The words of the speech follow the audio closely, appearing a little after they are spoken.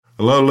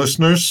Hello,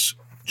 listeners.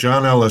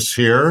 John Ellis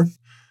here.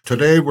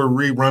 Today, we're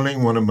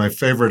rerunning one of my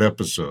favorite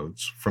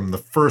episodes from the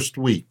first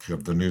week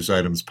of the News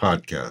Items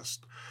podcast.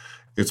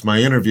 It's my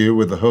interview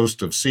with the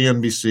host of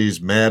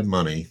CNBC's Mad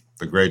Money,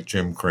 the great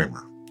Jim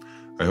Cramer.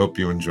 I hope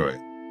you enjoy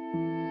it.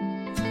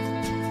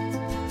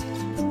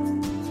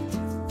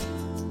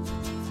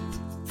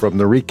 From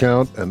The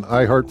Recount and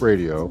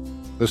iHeartRadio,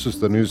 this is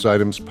the News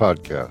Items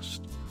podcast,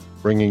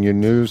 bringing you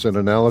news and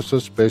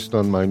analysis based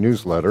on my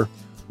newsletter,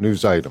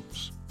 News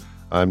Items.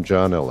 I'm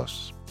John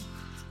Ellis.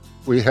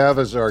 We have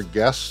as our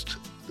guest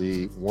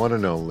the one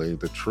and only,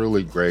 the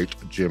truly great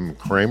Jim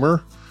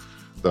Cramer,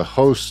 the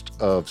host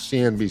of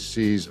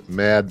CNBC's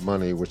Mad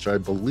Money, which I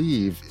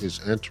believe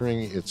is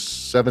entering its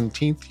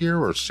 17th year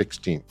or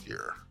 16th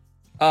year.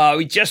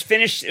 We just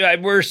finished.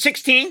 We're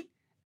 16,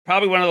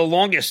 probably one of the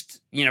longest.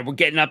 We're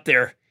getting up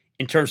there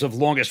in terms of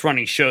longest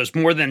running shows,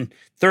 more than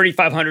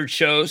 3,500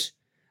 shows.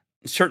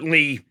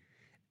 Certainly,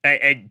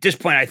 at this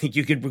point, I think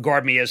you could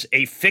regard me as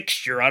a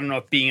fixture. I don't know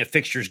if being a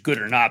fixture is good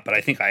or not, but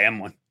I think I am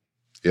one.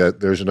 Yeah,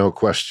 there's no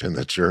question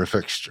that you're a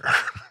fixture.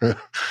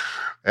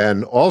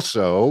 And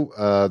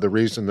also, the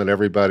reason that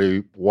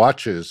everybody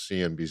watches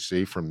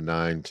CNBC from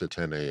 9 to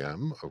 10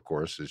 a.m., of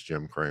course, is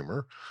Jim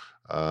Cramer,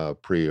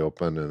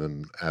 pre-open and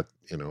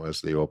then as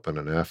the open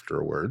and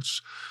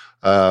afterwards.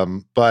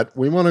 But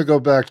we want to go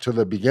back to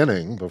the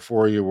beginning,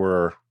 before you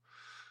were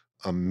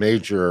a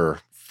major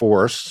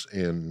force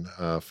in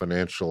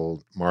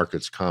financial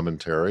markets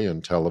commentary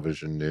and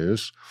television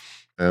news,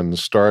 and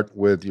start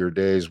with your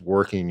days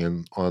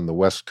working on the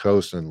West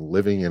Coast and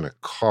living in a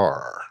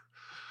car.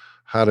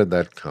 How did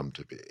that come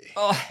to be?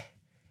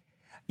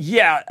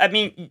 Yeah, I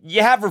mean,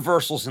 you have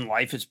reversals in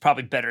life. It's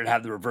probably better to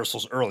have the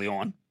reversals early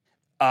on.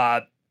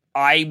 I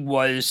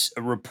was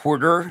a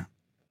reporter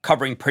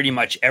covering pretty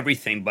much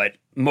everything, but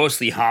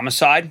mostly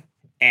homicide.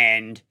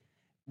 And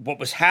what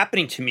was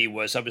happening to me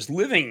was I was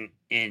living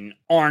in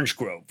Orange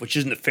Grove, which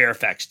is in the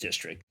Fairfax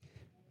district.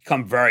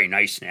 Become very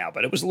nice now,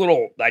 but it was a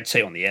little, I'd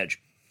say, on the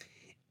edge.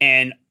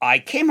 And I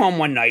came home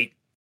one night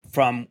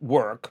from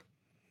work,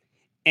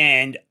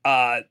 and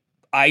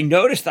I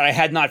noticed that I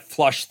had not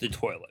flushed the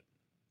toilet.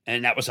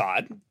 And that was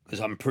odd,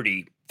 because I'm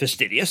pretty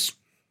fastidious.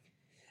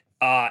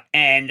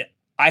 And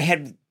I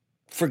had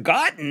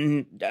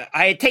forgotten,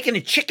 I had taken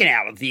a chicken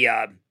out of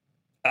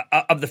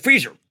the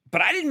freezer,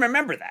 but I didn't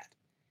remember that.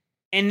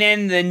 And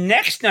then the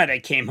next night I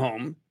came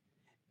home,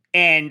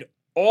 and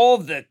all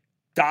the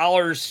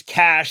dollars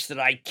cash that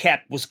I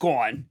kept was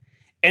gone,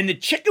 and the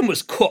chicken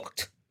was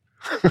cooked.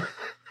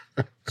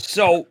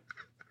 So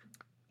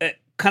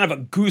kind of a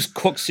goose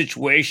cook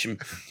situation.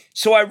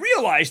 So I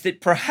realized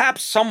that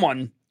perhaps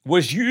someone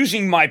was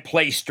using my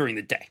place during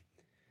the day.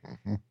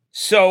 Mm-hmm.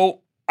 So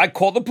I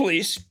called the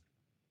police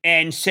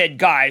and said,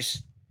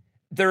 guys,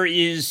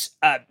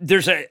 I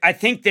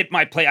think that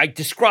my place, I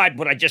described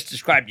what I just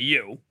described to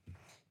you.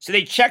 So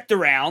they checked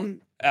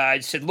around. I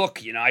said, look,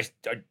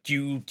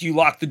 do you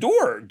lock the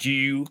door? Do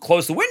you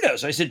close the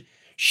windows? I said,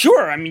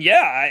 sure. I mean,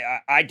 yeah,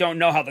 I don't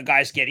know how the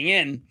guy's getting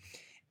in.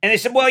 And they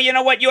said, well, you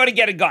know what? You ought to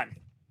get a gun.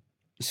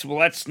 I said, well,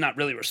 that's not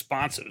really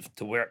responsive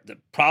to where the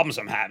problems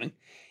I'm having.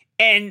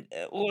 And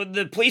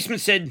the policeman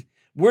said,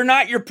 we're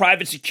not your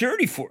private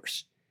security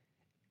force.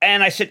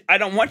 And I said, I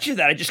don't want you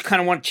that. I just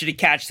kind of want you to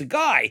catch the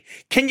guy.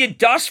 Can you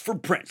dust for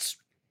prints?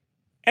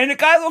 And the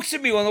guy looks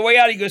at me on the way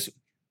out. He goes,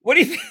 what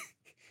do you think?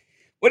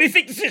 What do you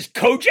think this is,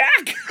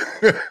 Kojak?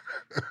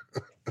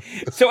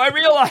 So I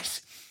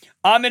realized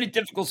I'm in a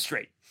difficult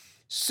strait.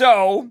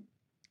 So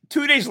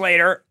 2 days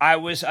later, I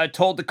was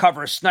told to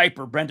cover a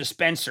sniper, Brenda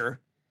Spencer,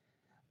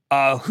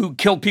 who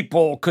killed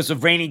people because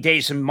of rainy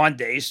days and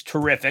Mondays,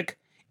 terrific,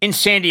 in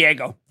San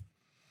Diego.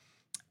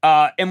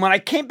 And when I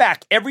came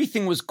back,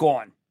 everything was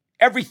gone.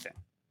 Everything.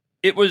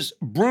 It was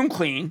broom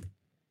clean.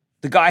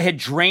 The guy had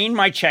drained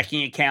my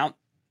checking account.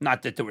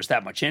 Not that there was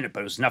that much in it, but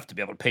it was enough to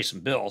be able to pay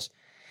some bills.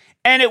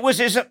 And it was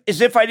as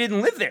if I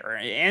didn't live there,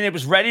 and it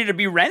was ready to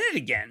be rented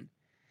again.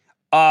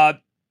 And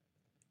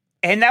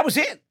that was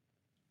it.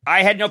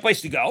 I had no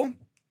place to go.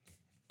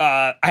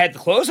 I had the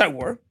clothes I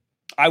wore.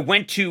 I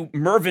went to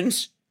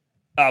Mervyn's,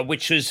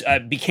 which was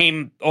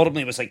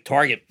ultimately was like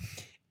Target,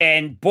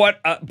 and bought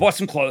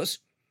some clothes.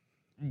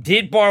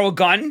 Did borrow a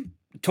gun.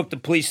 Took the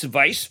police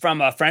advice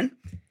from a friend,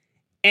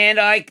 and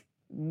I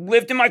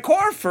lived in my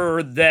car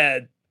for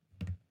the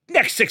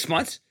next 6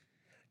 months.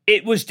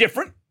 It was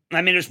different.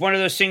 I mean, it was one of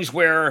those things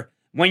where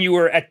when you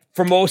were at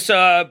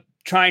Formosa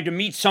trying to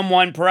meet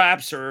someone,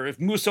 perhaps, or if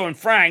Musso and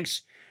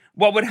Frank's,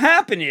 what would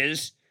happen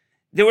is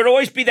there would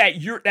always be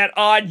that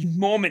odd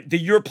moment, the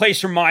your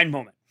place or mine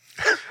moment.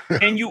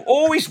 And you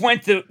always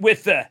went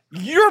with the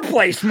your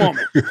place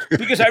moment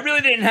because I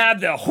really didn't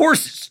have the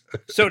horses,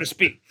 so to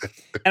speak.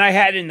 And I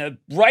had in the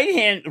right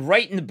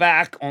in the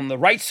back on the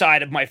right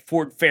side of my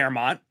Ford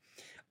Fairmont,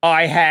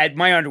 I had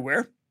my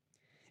underwear.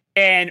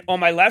 And on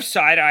my left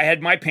side, I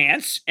had my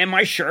pants and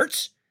my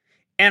shirts,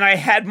 and I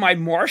had my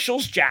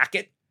Marshall's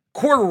jacket,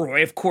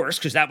 corduroy, of course,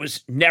 because that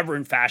was never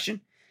in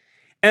fashion.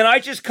 And I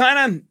just kind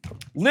of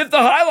lived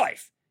the high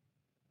life.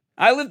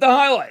 I lived the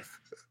high life.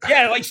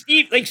 Yeah,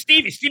 Steve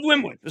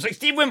Winwood. It was like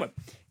Steve Winwood.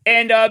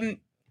 And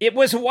it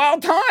was a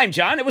wild time,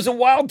 John. It was a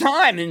wild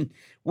time. And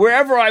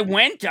wherever I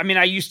went, I mean,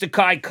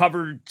 I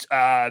covered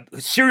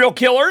serial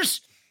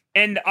killers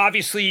and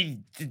obviously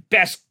the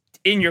best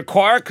in your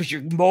car because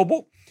you're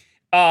mobile.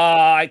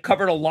 I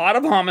covered a lot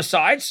of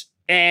homicides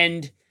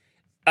and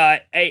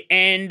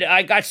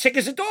I got sick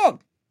as a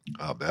dog.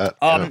 I'll bet.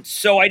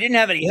 So I didn't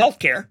have any health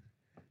care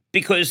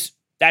because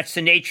that's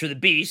the nature of the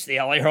beast. The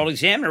LA Herald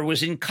Examiner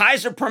was in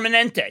Kaiser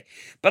Permanente,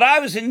 but I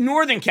was in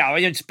Northern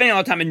California and spending a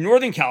lot of time in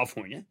Northern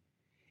California.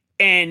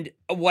 And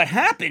what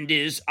happened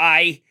is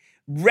I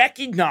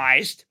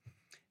recognized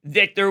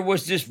that there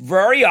was this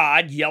very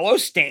odd yellow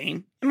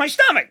stain in my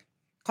stomach,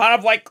 kind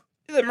of like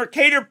the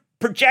Mercator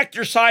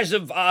projector size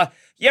of,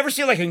 you ever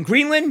see like in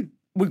Greenland?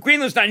 Well,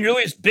 Greenland's not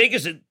nearly as big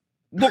as it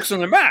looks on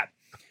the map.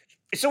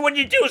 So what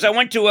you do is I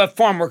went to a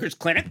farm workers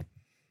clinic.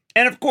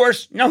 And of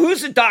course, now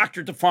who's the doctor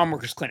at the farm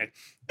workers clinic?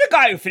 The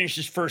guy who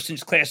finishes first in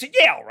his class at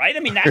Yale, right?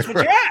 I mean, that's what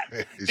you're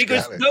at.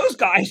 Because those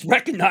guys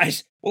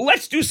recognize, well,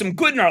 let's do some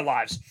good in our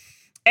lives.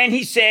 And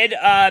he said,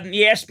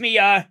 he asked me,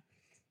 I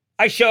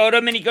showed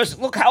him and he goes,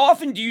 look, how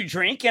often do you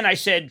drink? And I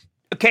said,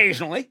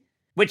 occasionally,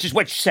 which is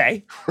what you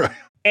say. Right.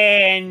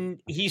 And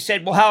he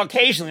said, well, how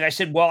occasionally? I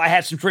said, well, I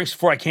had some drinks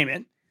before I came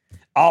in.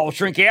 I'll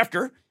drink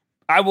after.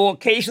 I will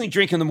occasionally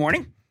drink in the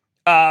morning,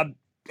 4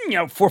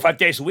 or 5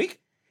 days a week.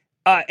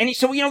 And he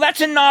said, well, that's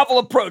a novel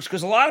approach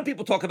because a lot of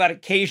people talk about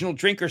occasional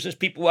drinkers as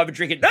people who have a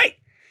drink at night.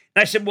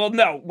 And I said, well,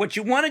 no, what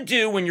you want to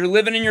do when you're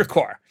living in your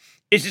car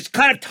is it's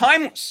kind of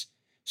timeless.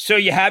 So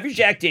you have your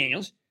Jack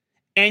Daniels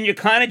and you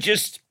kind of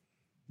just,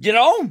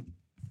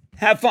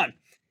 have fun.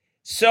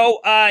 So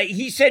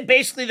he said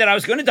basically that I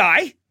was going to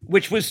die,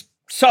 which was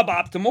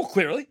suboptimal,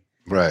 clearly.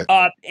 Right.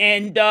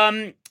 And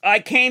I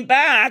came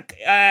back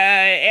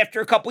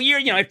after a couple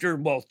years, after,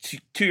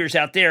 2 years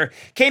out there,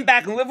 came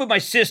back and lived with my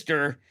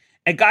sister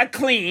and got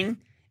clean.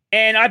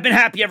 And I've been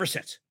happy ever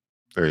since.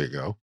 There you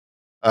go.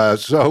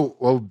 So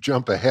we'll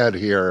jump ahead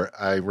here.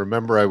 I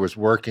remember I was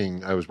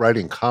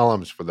writing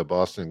columns for the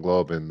Boston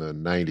Globe in the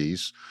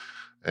 90s,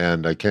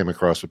 and I came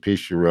across a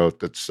piece you wrote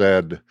that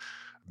said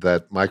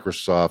that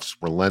Microsoft's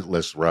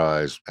relentless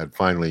rise had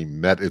finally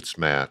met its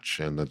match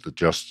and that the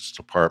Justice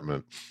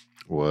Department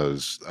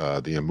was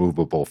the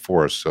immovable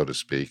force, so to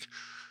speak.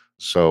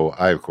 So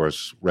I, of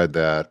course, read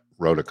that,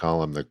 wrote a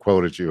column that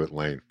quoted you at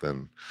length,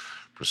 and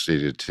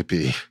proceeded to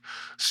be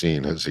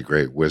seen as a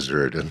great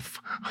wizard and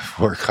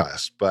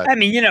forecast. But I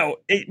mean,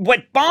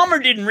 what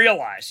Ballmer didn't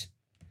realize,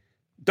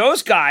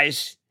 those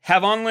guys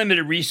have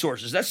unlimited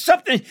resources. That's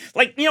something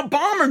like,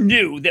 Ballmer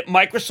knew that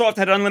Microsoft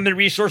had unlimited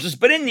resources,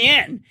 but in the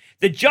end,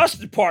 the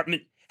Justice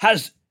Department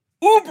has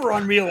uber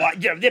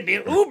unrealized,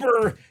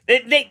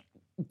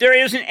 there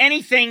isn't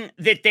anything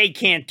that they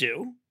can't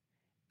do.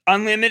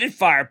 Unlimited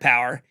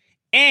firepower.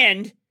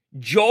 And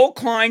Joel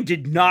Klein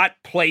did not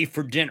play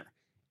for dinner.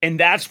 And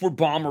that's where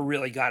Ballmer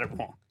really got it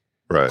wrong.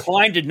 Right.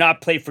 Klein did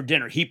not play for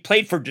dinner. He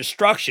played for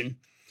destruction.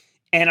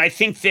 And I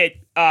think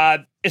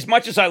that as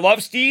much as I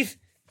love Steve,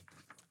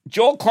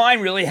 Joel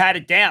Klein really had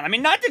it down. I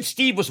mean, not that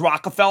Steve was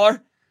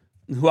Rockefeller,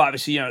 who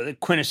obviously, the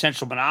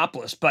quintessential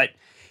monopolist, but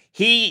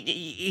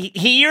he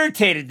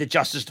irritated the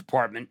Justice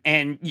Department,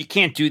 and you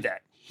can't do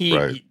that.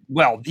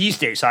 These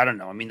days, I don't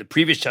know. I mean, the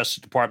previous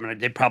Justice Department,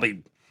 they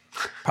probably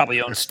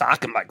owned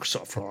stock in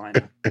Microsoft for all I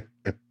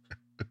know.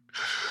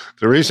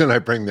 The reason I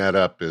bring that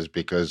up is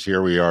because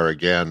here we are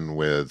again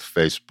with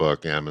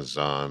Facebook,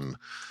 Amazon,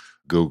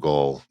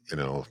 Google,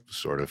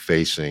 sort of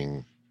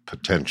facing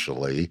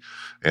potentially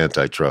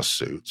antitrust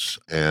suits.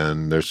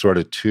 And there's sort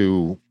of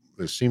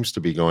there seems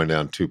to be going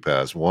down two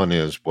paths. One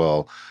is,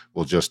 well,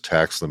 we'll just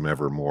tax them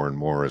ever more and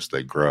more as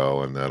they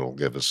grow, and that'll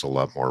give us a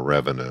lot more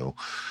revenue.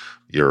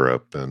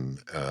 Europe and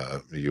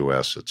the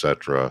U.S., et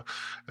cetera.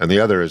 And the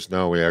other is,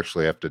 no, we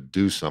actually have to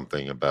do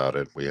something about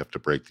it. We have to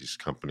break these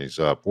companies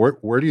up.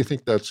 Where do you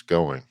think that's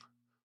going?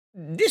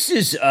 This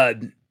is,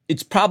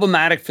 it's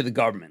problematic for the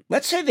government.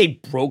 Let's say they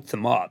broke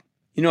them up.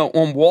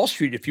 On Wall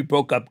Street, if you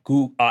broke up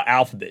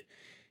Alphabet,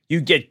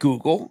 you get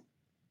Google,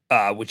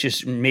 which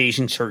is an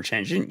amazing search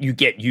engine. You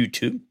get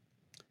YouTube.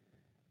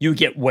 You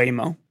get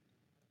Waymo.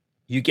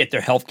 You get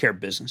their healthcare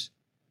business.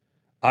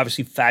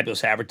 Obviously,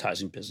 fabulous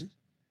advertising business.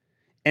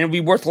 And it'd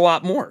be worth a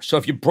lot more. So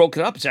if you broke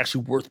it up, it's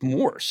actually worth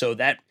more. So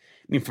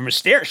from a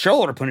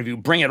shareholder point of view,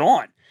 bring it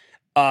on.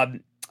 I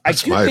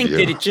do think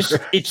that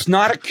it's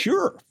not a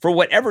cure for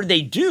whatever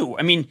they do.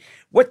 I mean,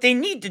 what they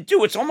need to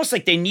do, it's almost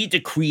like they need to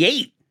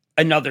create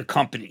another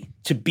company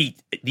to beat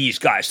these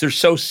guys. They're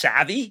so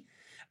savvy.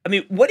 I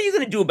mean, what are you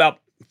going to do about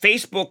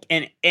Facebook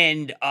and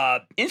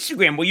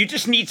Instagram? Well, you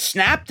just need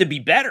Snap to be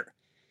better.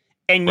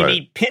 And you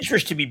need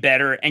Pinterest to be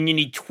better. And you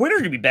need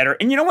Twitter to be better.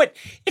 And you know what?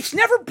 It's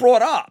never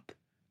brought up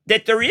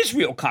that there is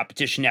real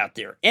competition out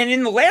there. And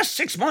in the last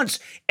 6 months,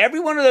 every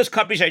one of those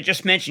companies I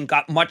just mentioned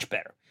got much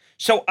better.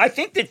 So I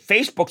think that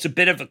Facebook's a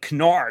bit of a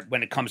canard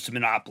when it comes to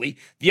monopoly.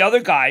 The other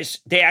guys,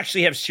 they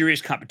actually have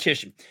serious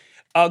competition.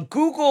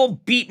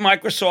 Google beat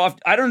Microsoft.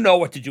 I don't know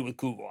what to do with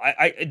Google.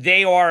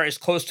 They are as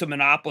close to a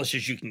monopolist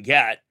as you can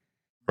get.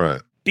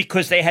 Right.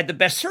 because they had the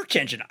best search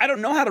engine. I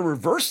don't know how to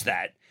reverse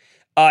that.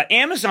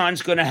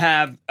 Amazon's going to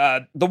have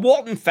the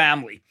Walton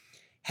family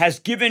has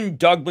given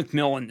Doug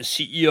McMillon, the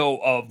CEO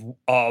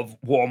of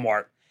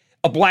Walmart,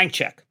 a blank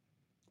check.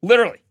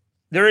 Literally,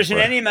 there isn't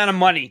any amount of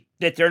money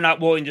that they're not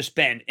willing to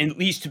spend, at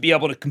least to be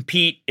able to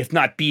compete, if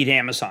not beat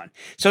Amazon.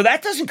 So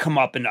that doesn't come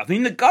up enough. I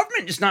mean, the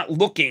government is not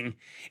looking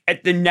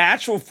at the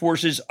natural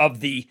forces of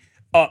the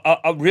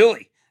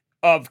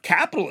of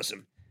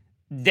capitalism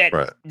that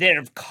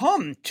have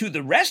come to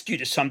the rescue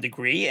to some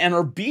degree and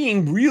are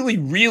being really,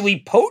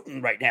 really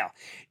potent right now.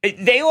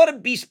 They ought to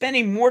be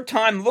spending more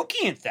time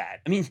looking at that.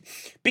 I mean,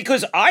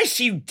 because I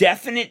see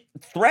definite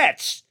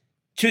threats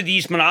to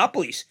these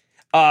monopolies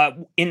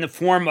in the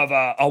form of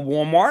a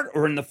Walmart,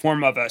 or in the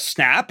form of a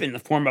Snap, in the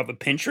form of a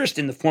Pinterest,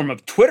 in the form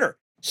of Twitter.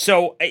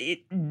 So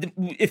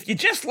if you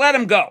just let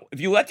them go, if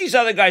you let these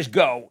other guys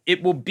go,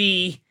 it will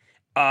be,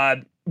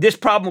 this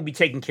problem will be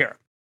taken care of.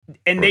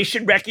 And they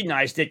should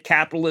recognize that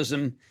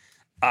capitalism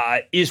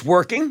is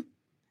working,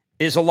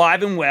 is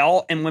alive and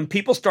well. And when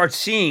people start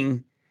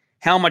seeing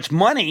how much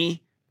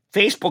money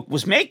Facebook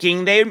was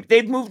making,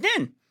 they've moved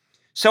in.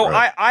 So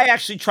I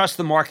actually trust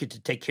the market to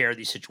take care of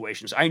these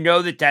situations. I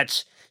know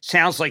that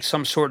sounds like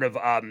some sort of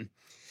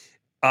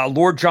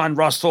Lord John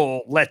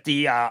Russell let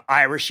the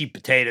Irish eat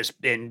potatoes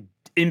and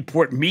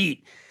import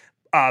meat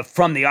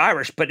from the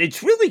Irish, but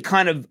it's really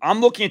kind of, I'm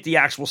looking at the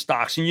actual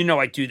stocks, and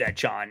I do that,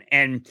 John.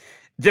 And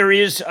there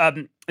is,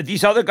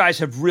 these other guys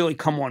have really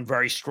come on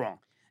very strong,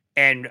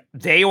 and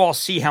they all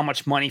see how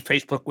much money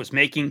Facebook was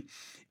making,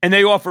 and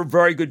they offer a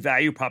very good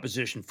value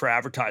proposition for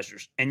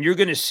advertisers. And you're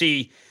going to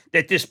see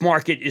that this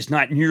market is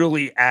not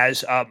nearly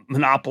as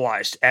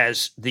monopolized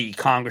as the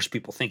Congress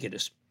people think it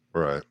is.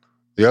 Right.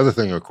 The other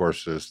thing, of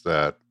course, is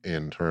that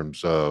in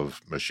terms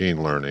of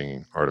machine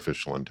learning,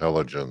 artificial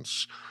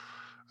intelligence,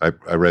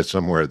 I read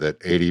somewhere that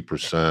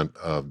 80%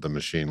 of the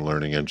machine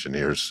learning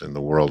engineers in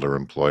the world are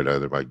employed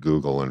either by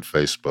Google and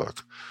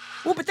Facebook.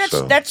 Well, but that's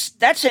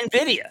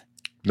NVIDIA.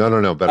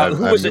 No. But I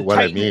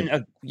mean,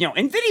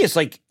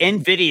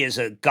 NVIDIA is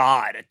a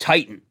god, a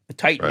titan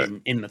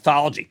in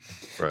mythology.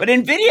 Right. But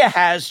NVIDIA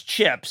has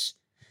chips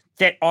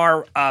that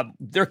are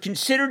they're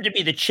considered to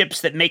be the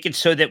chips that make it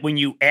so that when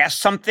you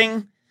ask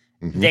something,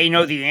 they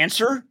know the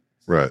answer.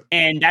 Right.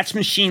 And that's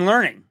machine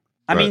learning.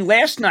 I mean,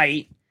 last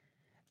night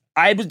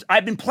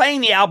I've been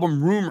playing the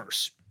album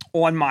Rumors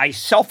on my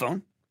cell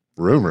phone.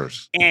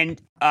 Rumors.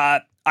 And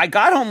I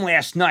got home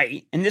last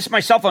night, and my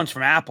cell phone's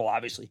from Apple,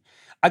 obviously.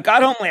 I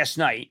got home last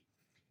night,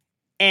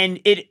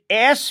 and it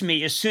asked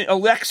me,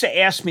 Alexa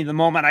asked me the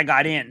moment I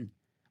got in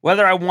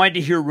whether I wanted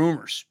to hear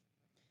Rumors.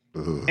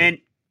 Ugh. And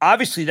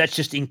obviously that's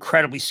just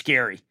incredibly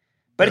scary.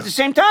 But at the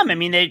same time, I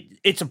mean,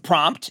 it's a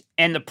prompt,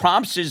 and the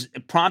prompt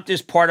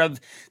is part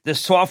of the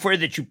software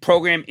that you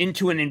program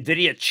into an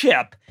NVIDIA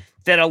chip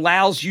that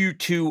allows it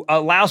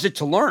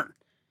to learn.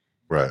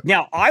 Right.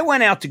 Now, I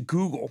went out to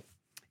Google,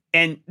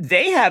 and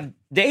they have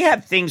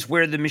things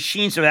where the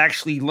machines have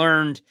actually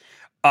learned,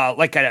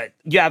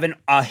 you have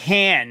a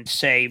hand,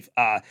 say,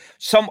 an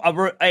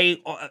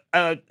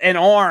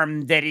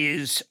arm that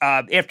is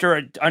after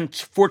an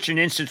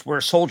unfortunate instance where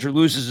a soldier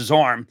loses his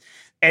arm,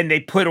 and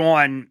they put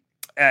on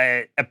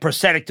a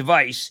prosthetic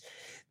device.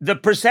 The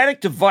prosthetic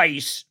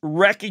device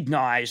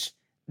recognized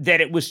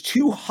that it was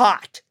too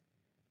hot.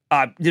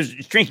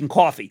 It's drinking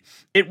coffee.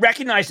 It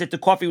recognized that the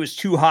coffee was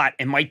too hot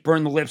and might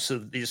burn the lips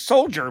of the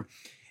soldier.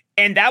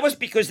 And that was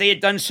because they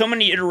had done so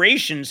many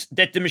iterations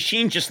that the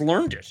machine just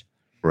learned it.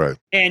 Right.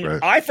 And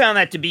I found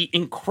that to be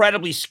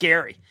incredibly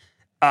scary.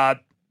 I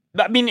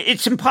mean,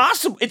 it's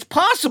impossible. It's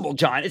possible,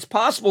 John. It's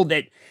possible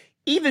that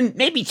even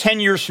maybe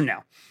 10 years from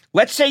now,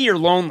 let's say you're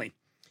lonely.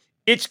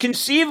 It's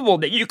conceivable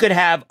that you could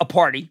have a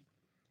party,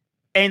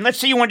 and let's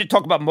say you wanted to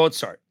talk about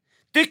Mozart.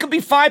 There could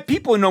be 5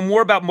 people who know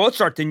more about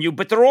Mozart than you,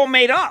 but they're all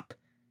made up.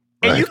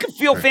 And you can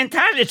feel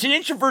fantastic. It's an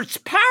introvert's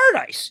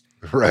paradise.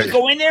 Right. You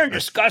go in there and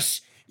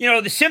discuss,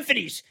 the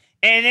symphonies.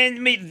 And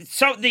then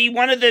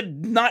one of the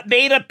not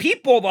made up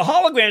people, the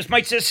holograms,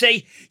 might just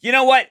say, you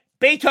know what?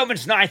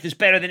 Beethoven's Ninth is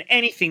better than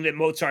anything that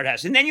Mozart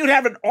has. And then you'd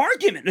have an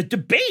argument, a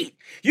debate.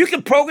 You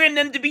could program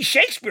them to be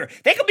Shakespeare.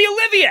 They could be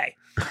Olivier.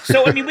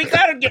 So, I mean, we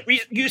got to get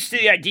used to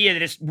the idea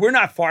that we're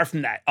not far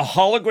from that. A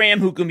hologram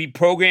who can be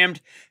programmed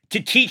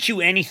to teach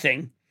you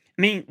anything.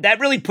 I mean,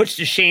 that really puts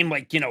to shame,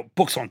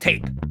 books on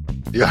tape.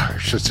 Yeah, I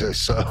should say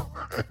so.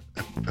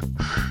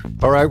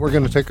 All right, we're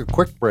going to take a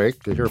quick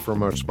break to hear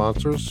from our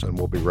sponsors, and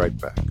we'll be right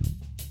back.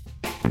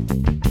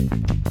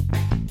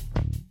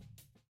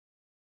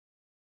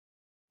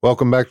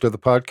 Welcome back to the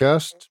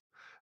podcast.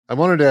 I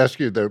wanted to ask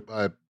you that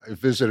I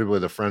visited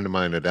with a friend of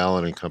mine at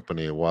Allen &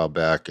 Company a while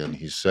back, and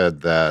he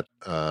said that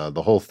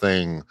the whole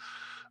thing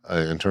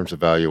in terms of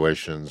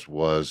valuations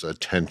was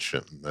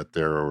attention, that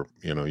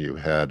you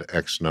had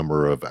X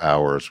number of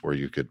hours where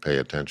you could pay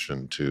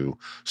attention to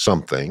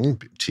something,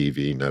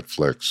 TV,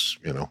 Netflix,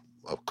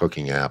 a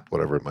cooking app,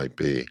 whatever it might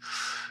be,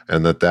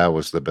 and that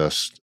was the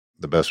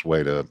best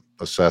way to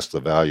assess the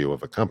value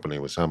of a company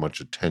was how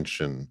much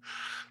attention,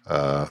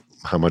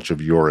 how much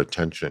of your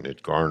attention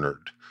it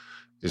garnered.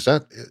 Does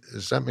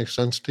that make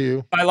sense to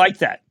you? I like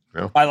that.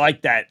 Yeah. I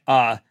like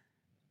that.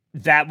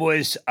 That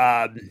was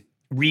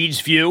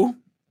Reed's View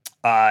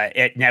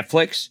at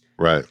Netflix.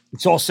 Right.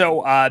 It's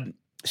also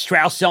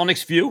Strauss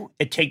Zelnick's View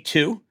at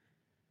Take-Two.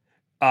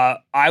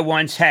 I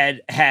once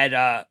had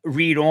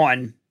Reed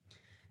on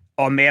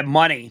Mad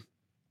Money,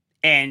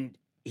 and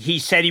he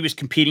said he was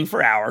competing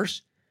for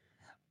hours.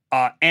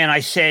 And I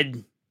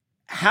said,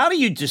 how do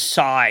you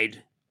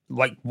decide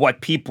like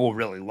what people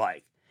really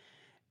like?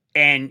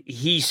 And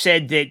he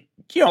said that,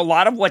 a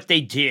lot of what they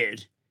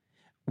did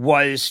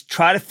was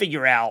try to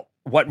figure out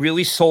what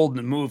really sold in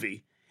the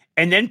movie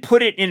and then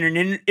put it in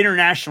an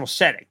international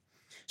setting.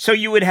 So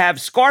you would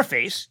have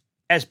Scarface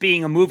as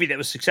being a movie that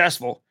was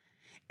successful,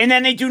 and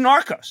then they do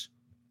Narcos,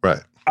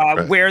 Right.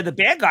 where the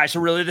bad guys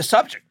are really the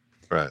subject.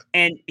 Right.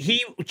 And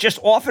he just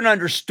often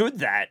understood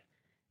that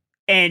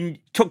and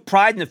took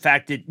pride in the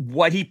fact that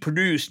what he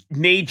produced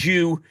made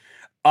you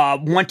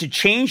want to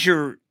change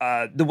your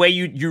the way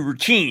your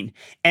routine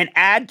and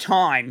add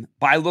time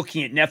by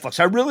looking at Netflix.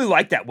 I really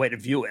like that way to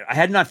view it. I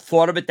had not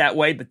thought of it that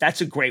way, but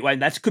that's a great way.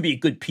 And that could be a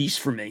good piece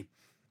for me.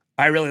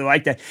 I really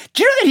like that.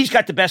 Do you know that he's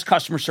got the best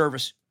customer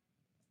service?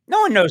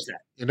 No one knows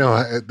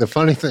that. The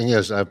funny thing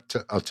is,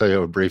 I'll tell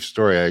you a brief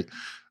story.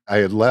 I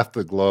had left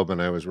the Globe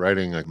and I was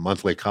writing a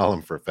monthly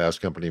column for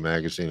Fast Company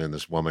magazine, and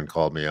this woman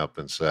called me up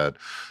and said,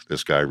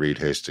 this guy, Reed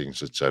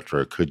Hastings, et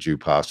cetera, could you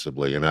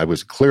possibly? And I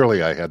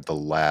had the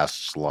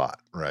last slot,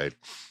 right?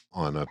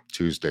 On a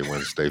Tuesday,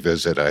 Wednesday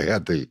visit. I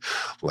had the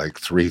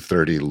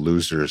 3:30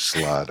 loser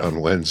slot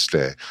on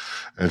Wednesday.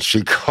 And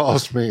she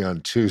calls me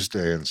on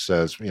Tuesday and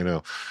says,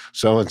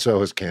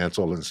 so-and-so is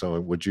canceled. And so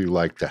would you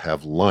like to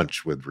have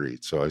lunch with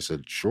Reed? So I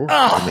said, sure.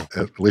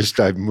 At least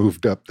I've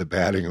moved up the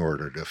batting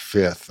order to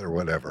fifth or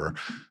whatever.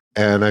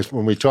 And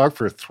when we talked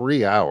for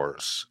 3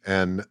 hours,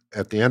 and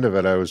at the end of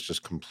it, I was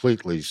just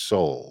completely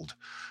sold.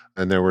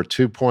 And there were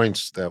 2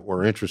 points that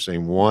were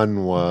interesting.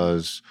 One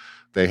was,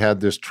 they had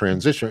this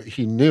transition.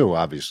 He knew,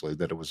 obviously,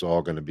 that it was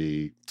all going to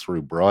be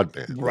through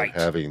broadband, right?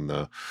 Having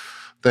the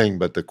thing.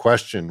 But the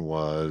question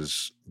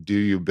was, do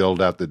you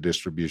build out the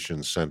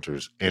distribution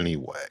centers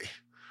anyway,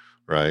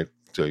 right?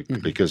 So,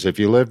 because if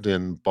you lived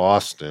in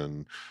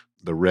Boston,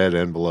 the red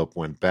envelope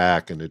went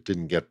back and it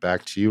didn't get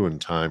back to you in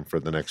time for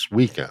the next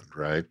weekend,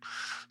 right?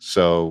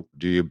 So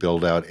do you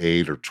build out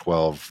 8 or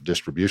 12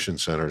 distribution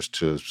centers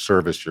to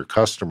service your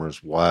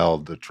customers while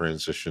the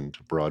transition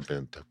to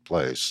broadband took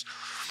place?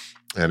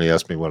 And he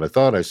asked me what I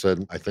thought. I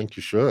said, I think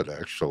you should,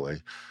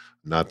 actually.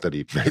 Not that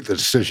he made the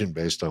decision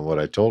based on what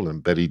I told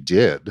him, but he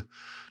did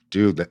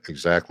do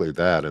exactly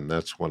that. And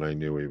that's when I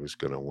knew he was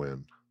going to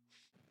win.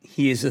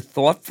 He is a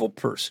thoughtful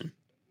person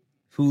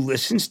who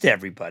listens to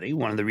everybody.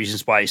 One of the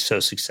reasons why he's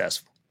so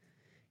successful.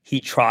 He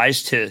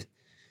tries to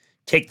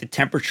take the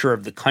temperature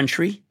of the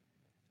country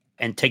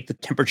and take the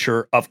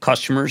temperature of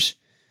customers.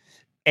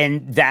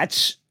 And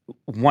that's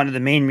one of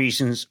the main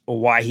reasons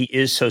why he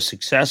is so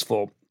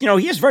successful.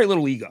 He has very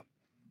little ego.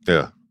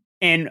 Yeah.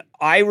 And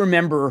I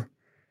remember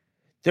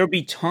there'd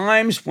be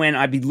times when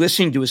I'd be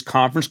listening to his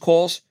conference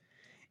calls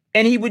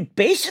and he would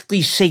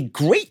basically say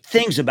great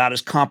things about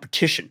his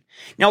competition.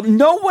 Now,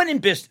 no one in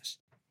business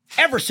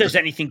ever says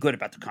anything good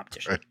about the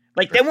competition.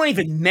 Right. They won't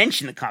even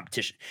mention the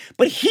competition.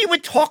 But he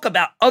would talk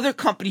about other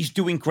companies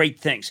doing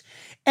great things.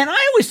 And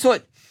I always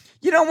thought,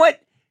 you know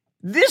what?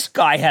 This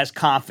guy has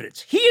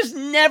confidence. He is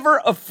never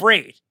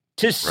afraid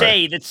to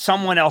say that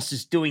someone else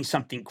is doing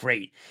something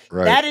great.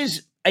 Right. That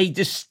is a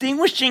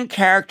distinguishing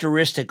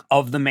characteristic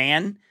of the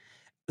man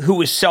who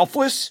is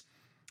selfless,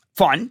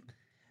 fun.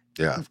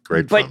 Yeah,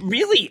 great but fun.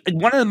 Really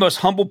one of the most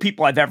humble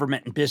people I've ever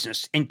met in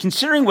business. And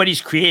considering what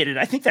he's created,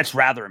 I think that's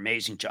rather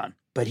amazing, John.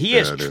 But he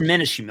has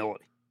tremendous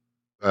humility.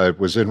 I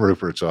was in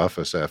Rupert's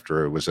office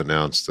after it was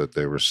announced that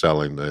they were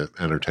selling the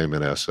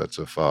entertainment assets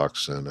of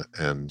Fox.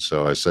 And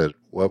so I said,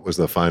 what was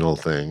the final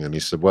thing? And he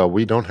said, well,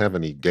 we don't have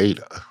any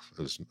data,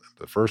 is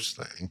the first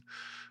thing.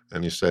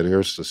 And he said,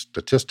 here's the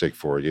statistic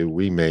for you.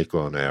 We make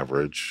on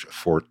average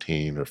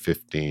 14 or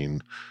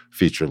 15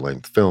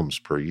 feature-length films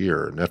per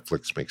year.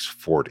 Netflix makes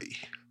 40.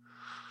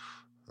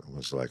 I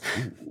was like,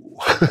 ooh,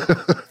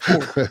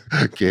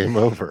 game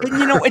over.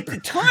 And, at the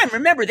time,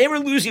 remember, they were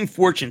losing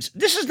fortunes.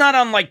 This is not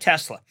unlike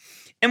Tesla.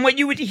 And what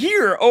you would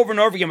hear over and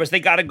over again was they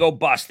got to go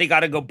bust. They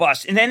got to go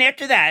bust. And then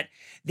after that,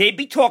 they'd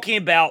be talking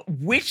about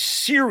which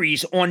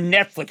series on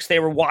Netflix they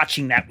were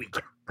watching that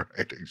weekend.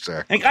 Right,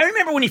 exactly. I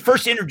remember when he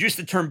first introduced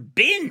the term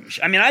binge.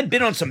 I mean, I've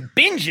been on some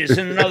binges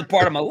in another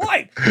part of my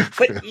life.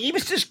 But he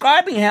was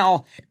describing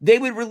how they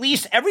would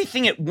release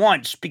everything at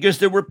once because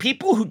there were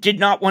people who did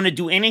not want to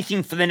do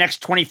anything for the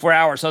next 24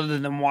 hours other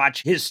than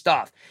watch his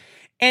stuff.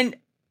 And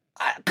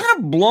I'm kind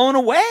of blown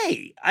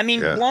away.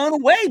 Blown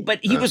away. But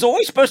he was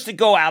always supposed to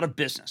go out of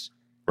business.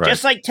 Right.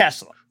 Just like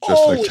Tesla.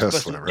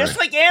 Just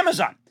like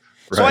Amazon.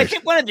 Right. So I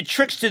think one of the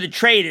tricks to the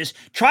trade is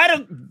try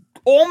to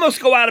almost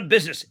go out of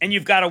business and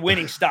you've got a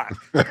winning stock.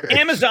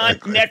 Amazon,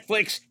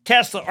 Netflix,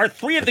 Tesla are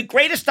 3 of the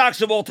greatest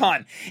stocks of all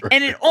time. Right.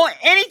 And at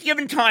any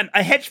given time,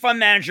 a hedge fund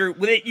manager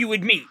with it you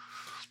would meet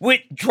would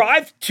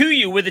drive to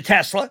you with a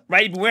Tesla,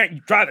 right? We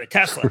weren't driving a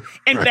Tesla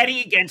and betting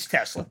against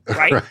Tesla,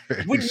 right?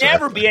 Would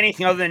never be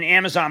anything other than an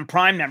Amazon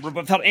Prime member,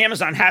 but felt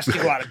Amazon has to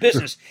go out of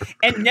business.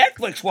 And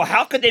Netflix, well,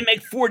 how could they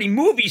make 40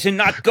 movies and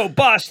not go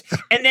bust?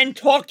 And then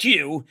talk to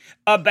you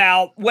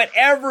about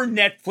whatever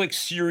Netflix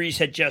series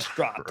had just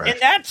dropped. And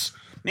that's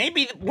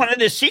maybe one of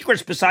the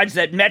secrets, besides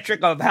that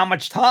metric of how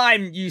much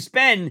time you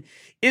spend,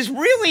 is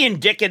really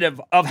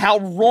indicative of how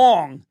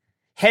wrong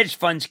hedge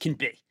funds can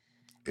be.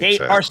 They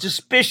are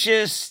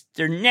suspicious.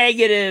 They're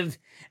negative.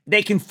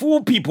 They can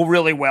fool people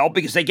really well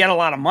because they get a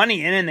lot of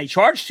money in and they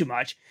charge too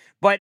much.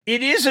 But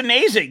it is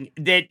amazing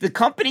that the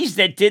companies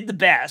that did the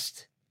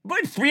best,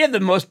 but three of the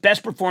most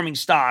best performing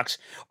stocks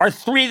are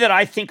three that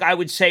I think I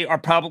would say are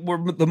probably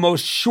were the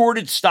most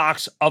shorted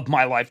stocks of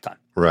my lifetime.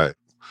 Right.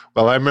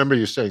 Well, I remember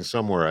you saying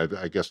somewhere,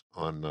 I guess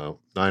on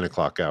 9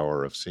 o'clock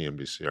hour of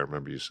CNBC, I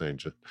remember you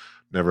saying,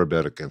 never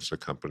bet against a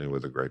company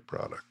with a great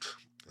product.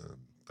 And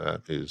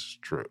that is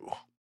true.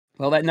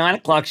 Well, that 9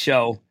 o'clock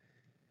show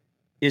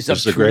is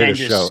It's the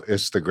greatest show.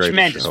 It's the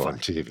greatest show on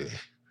TV.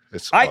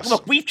 It's awesome.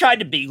 Look, we've tried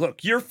to be.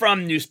 Look, you're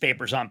from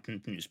newspapers. I'm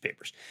from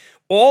newspapers.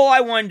 All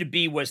I wanted to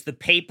be was the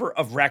paper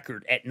of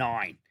record at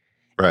 9.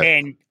 Right.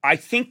 And I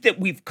think that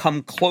we've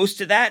come close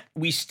to that.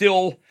 We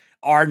still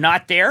are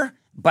not there,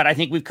 but I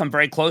think we've come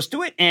very close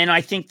to it. And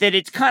I think that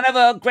it's kind of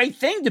a great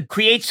thing to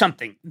create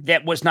something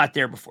that was not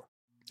there before.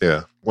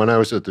 Yeah. When I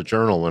was at the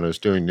Journal, when I was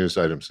doing news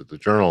items at the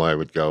Journal, I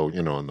would go,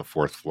 on the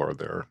fourth floor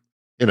there.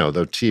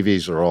 The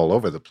TVs are all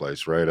over the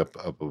place, right up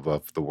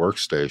above the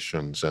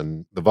workstations,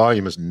 and the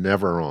volume is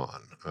never on,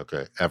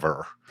 okay,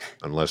 ever,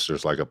 unless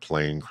there's like a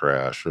plane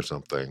crash or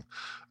something.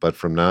 But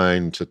from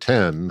 9 to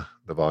 10,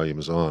 the volume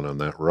is on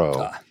that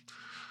row,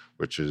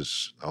 which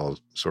is all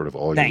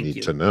you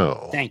need to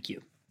know. Thank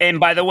you. And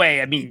by the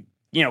way, I mean,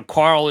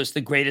 Carl is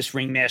the greatest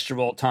ringmaster of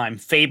all time.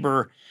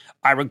 Faber,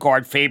 I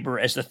regard Faber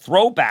as the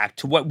throwback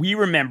to what we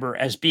remember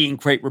as being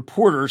great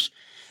reporters.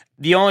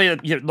 The only,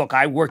 look,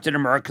 I worked at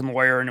American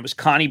Lawyer, and it was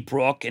Connie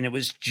Brook, and it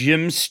was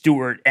Jim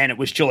Stewart, and it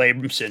was Jill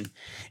Abramson.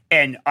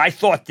 And I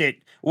thought that,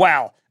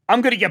 wow, I'm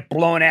going to get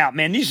blown out,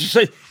 man. These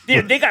are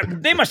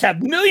they must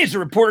have millions of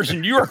reporters in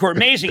New York who are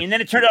amazing. And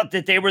then it turned out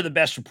that they were the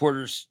best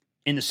reporters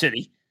in the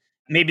city,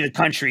 maybe the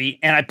country.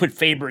 And I put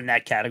Faber in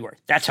that category.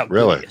 That's how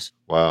good he is.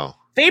 Wow.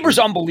 Faber's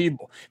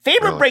unbelievable.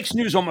 Faber breaks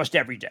news almost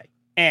every day.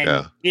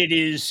 And it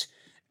is,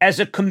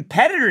 as a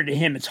competitor to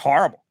him, it's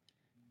horrible.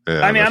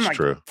 Yeah, I mean, I'm like,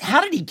 true.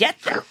 How did he get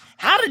that?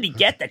 How did he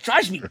get that?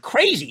 Drives me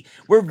crazy.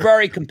 We're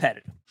very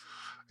competitive.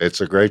 It's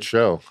a great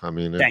show. I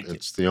mean,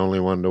 it's the only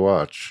one to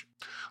watch.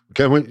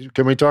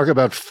 Can we talk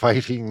about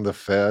fighting the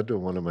Fed?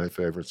 One of my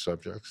favorite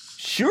subjects.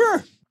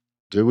 Sure.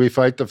 Do we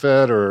fight the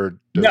Fed, or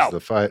does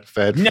the Fed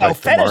fight the markets?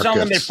 Fed has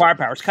unlimited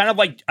firepower. It's kind of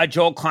like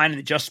Joel Klein in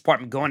the Justice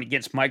Department going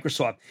against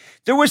Microsoft.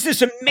 There was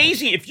this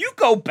amazing, if you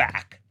go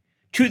back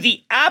to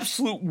the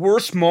absolute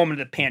worst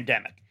moment of the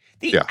pandemic,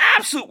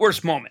 absolute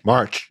worst moment.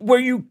 March. Where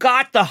you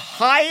got the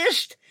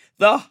highest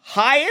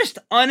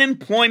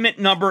unemployment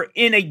number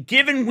in a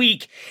given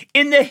week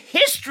in the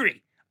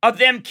history of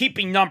them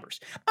keeping numbers.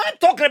 I'm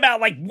talking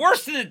about like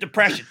worse than the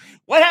Depression.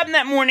 What happened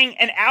that morning,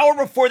 an hour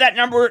before that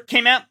number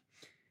came out?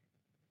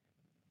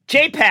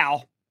 Jay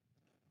Powell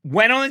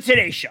went on the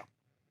Today Show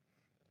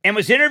and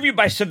was interviewed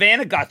by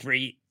Savannah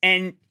Guthrie,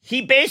 and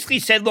he basically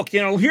said, look,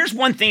 here's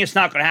one thing that's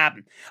not going to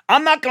happen.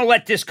 I'm not going to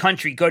let this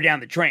country go down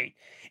the drain.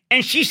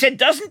 And she said,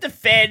 doesn't the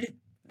Fed,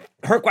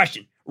 her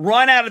question,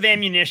 run out of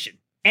ammunition?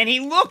 And he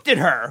looked at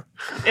her,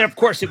 and of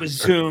course it was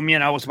Zoom, it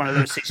was one of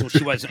those things.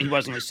 He wasn't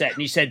on the set.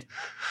 And he said,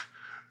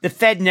 the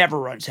Fed never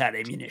runs out of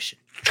ammunition.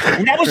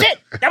 And that was it.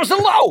 That was the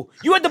low.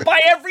 You had to buy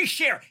every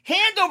share,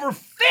 hand over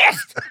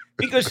fist,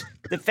 because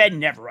the Fed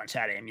never runs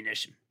out of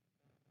ammunition.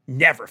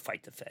 Never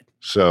fight the Fed.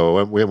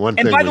 So one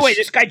thing. And by the way,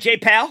 this guy, Jay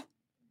Powell,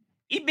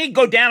 he may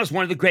go down as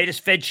one of the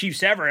greatest Fed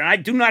chiefs ever. And I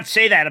do not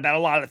say that about a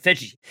lot of the Fed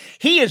chiefs.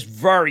 He is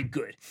very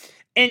good.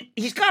 And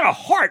he's got a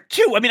heart,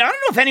 too. I mean, I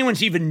don't know if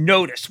anyone's even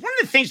noticed. One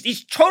of the things,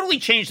 he's totally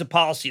changed the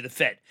policy of the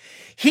Fed.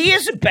 He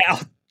is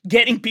about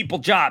getting people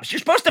jobs. You're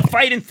supposed to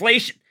fight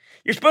inflation.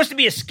 You're supposed to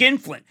be a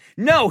skinflint.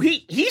 No,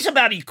 he's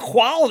about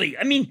equality.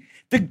 I mean,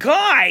 the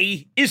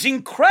guy is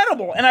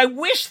incredible. And I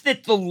wish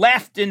that the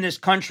left in this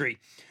country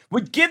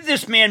would give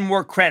this man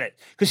more credit,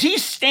 because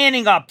he's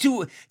standing up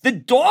to the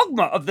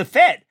dogma of the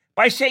Fed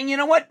by saying, you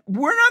know what,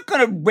 we're not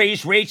going to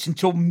raise rates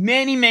until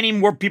many, many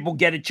more people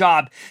get a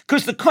job,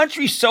 because the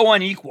country's so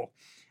unequal.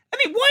 I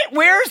mean,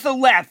 where's the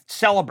left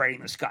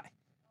celebrating this guy?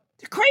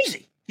 They're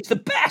crazy. He's the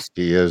best.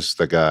 He is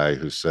the guy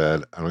who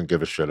said, I don't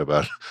give a shit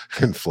about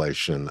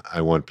inflation.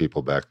 I want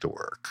people back to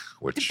work.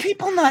 Which do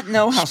people not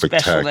know how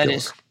special that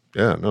is?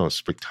 Yeah, no, it's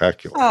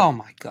spectacular. Oh,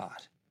 my God.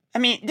 I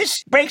mean,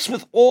 this breaks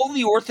with all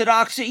the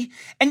orthodoxy,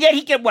 and yet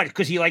he get what?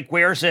 Because he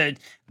wears a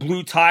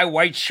blue tie,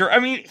 white shirt. I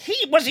mean,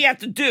 what does he have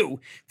to do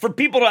for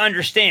people to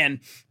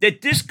understand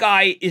that this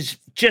guy is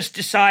just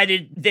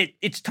decided that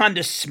it's time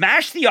to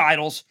smash the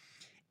idols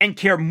and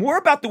care more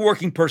about the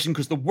working person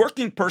because the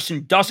working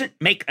person doesn't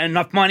make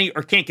enough money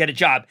or can't get a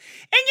job.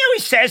 And, he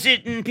says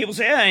it, and people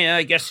say, yeah,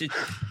 I guess it's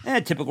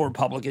typical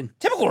Republican.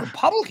 Typical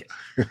Republican.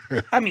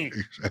 I mean,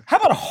 how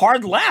about a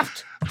hard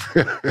left?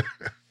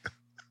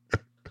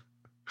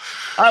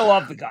 I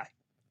love the guy.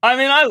 I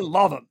mean, I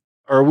love him.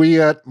 Are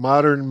we at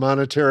modern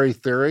monetary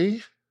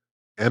theory?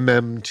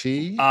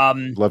 MMT?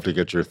 Love to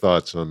get your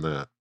thoughts on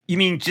that. You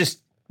mean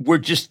we're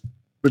just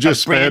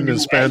spend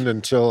and spend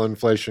until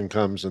inflation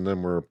comes, and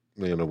then we'll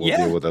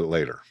deal with it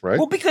later, right?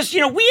 Well, because,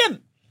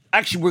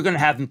 we're going to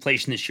have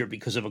inflation this year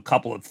because of a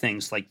couple of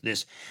things like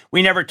this.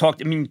 We never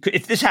talked. I mean,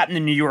 if this happened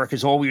in New York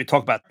is all we would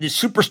talk about. This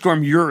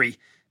superstorm Uri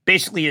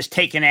basically has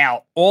taken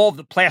out all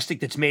the plastic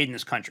that's made in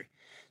this country.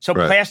 So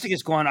plastic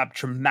has gone up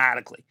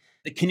dramatically.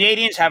 The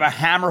Canadians have a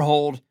hammer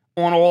hold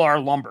on all our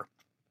lumber.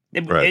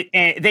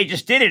 They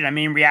just did it,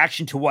 in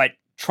reaction to what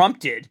Trump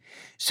did.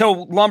 So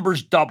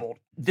lumber's doubled.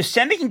 The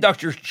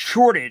semiconductor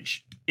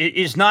shortage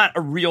is not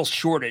a real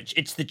shortage.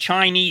 It's the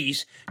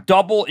Chinese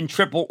double and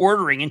triple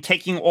ordering and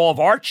taking all of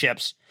our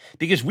chips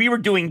because we were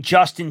doing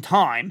just in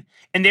time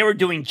and they were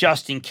doing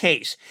just in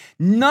case.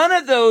 None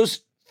of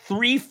those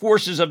three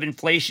forces of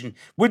inflation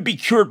would be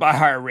cured by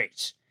higher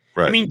rates.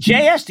 Right.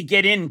 Jay has to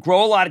get in and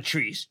grow a lot of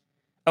trees.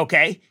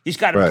 Okay, he's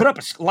got to put up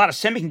a lot of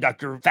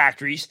semiconductor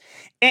factories,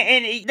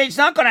 and it's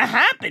not going to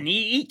happen.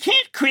 He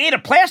can't create a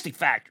plastic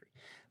factory.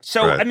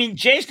 So,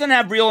 Jay's going to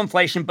have real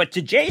inflation, but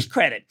to Jay's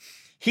credit,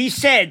 he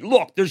said,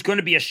 look, there's going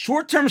to be a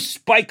short-term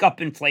spike up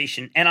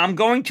inflation, and I'm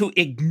going to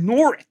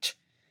ignore it,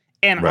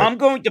 and I'm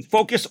going to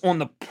focus on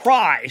the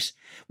prize,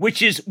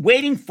 which is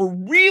waiting for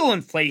real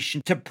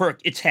inflation to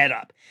perk its head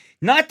up.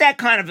 Not that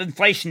kind of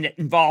inflation that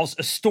involves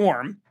a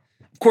storm.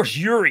 Of course,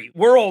 Uri,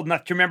 we're old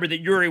enough to remember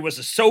that Uri was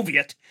a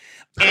Soviet,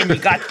 and you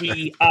got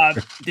the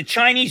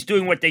Chinese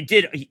doing what they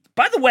did.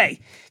 By the way,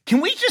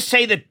 can we just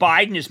say that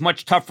Biden is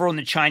much tougher on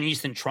the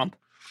Chinese than Trump?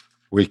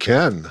 We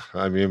can.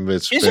 Isn't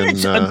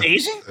it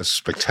amazing?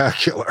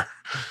 Spectacular.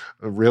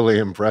 Really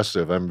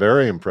impressive. I'm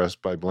very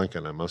impressed by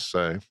Blinken, I must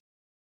say.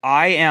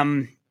 I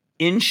am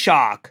in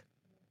shock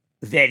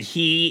that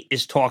he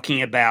is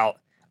talking about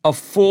a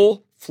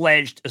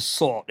full-fledged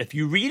assault. If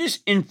you read his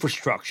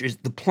infrastructure,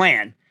 the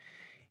plan,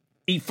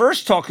 he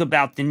first talked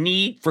about the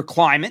need for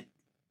climate.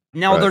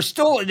 Now they're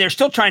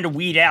still trying to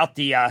weed out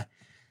the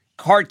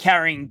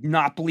card-carrying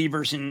not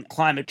believers in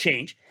climate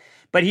change,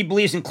 but he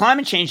believes in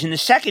climate change. And the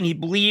second, he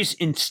believes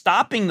in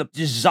stopping the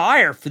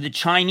desire for the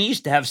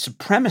Chinese to have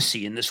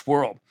supremacy in this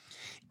world.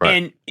 Right.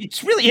 And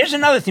it's really, here's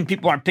another thing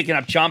people aren't picking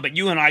up, John, but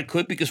you and I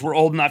could because we're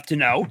old enough to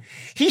know.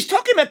 He's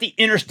talking about the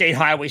interstate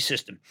highway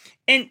system.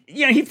 And,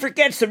 he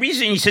forgets the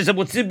reason. He says,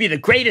 well, it's going to be the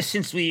greatest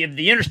since we have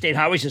the interstate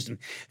highway system.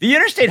 The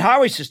interstate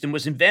highway system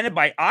was invented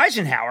by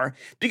Eisenhower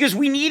because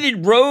we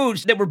needed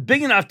roads that were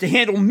big enough to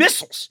handle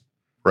missiles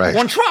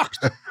on trucks.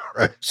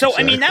 Right. So,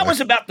 exactly. That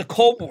was about the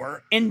Cold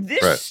War. And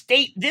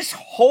this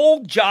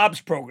whole jobs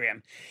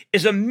program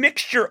is a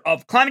mixture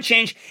of climate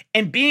change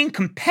and being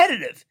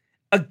competitive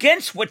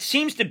against what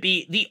seems to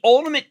be the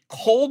ultimate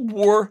Cold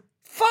War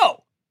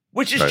foe,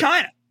 which is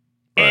China.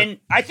 Right. And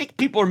I think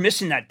people are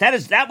missing that.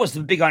 That was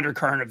the big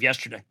undercurrent of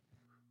yesterday.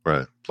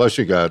 Right. Plus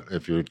you got,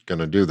 if you're going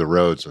to do the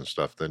roads and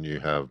stuff, then you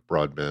have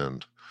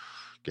broadband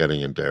getting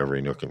into every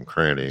nook and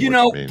cranny.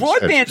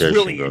 Broadband's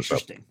really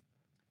interesting.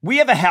 We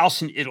have a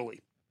house in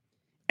Italy,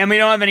 and we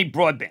don't have any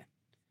broadband.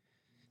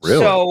 Really?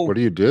 So, what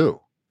do you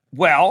do?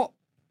 Well,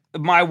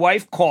 my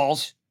wife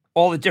calls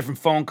all the different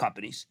phone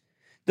companies.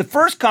 The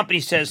first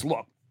company says,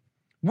 look,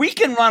 we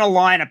can run a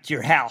line up to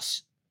your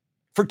house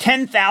for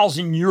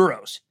 10,000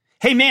 euros.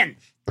 Hey, man,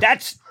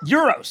 that's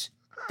euros.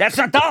 That's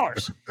not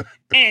dollars.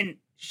 And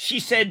she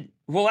said,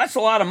 well, that's a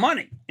lot of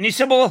money. And he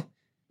said, well,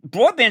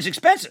 broadband's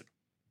expensive.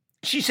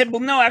 She said, well,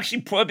 no,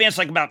 actually, broadband's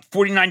like about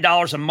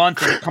 $49 a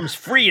month, and it comes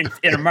free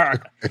in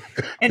America.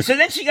 And so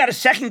then she got a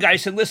second guy who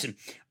said, listen,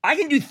 I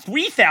can do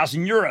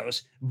 3,000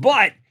 euros,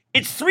 but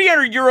it's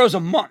 300 euros a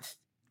month.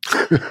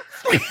 300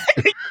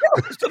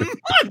 euros a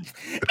month.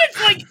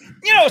 It's like,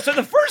 so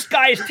the first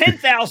guy is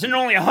 10,000 and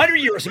only 100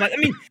 euros a month.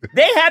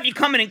 They have you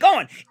coming and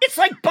going. It's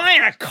like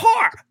buying a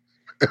car.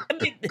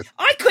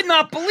 I could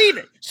not believe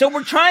it. So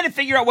we're trying to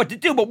figure out what to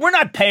do, but we're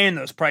not paying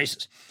those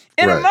prices.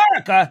 In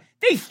America,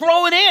 they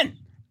throw it in.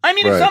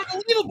 It's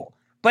unbelievable.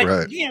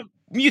 But,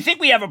 you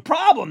think we have a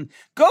problem,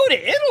 go to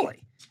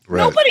Italy. Right.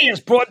 Nobody has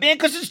broadband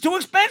because it's too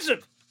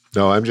expensive.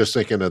 No, I'm just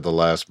thinking of the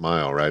last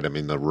mile, right?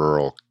 The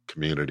rural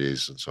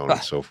communities and so on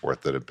and so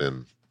forth that have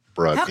been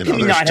brought. How can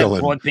we not have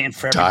broadband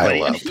for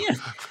everybody?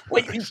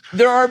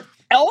 There are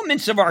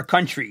elements of our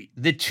country,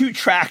 the two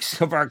tracks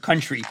of our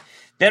country,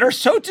 that are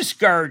so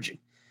discouraging.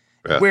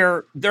 Yeah.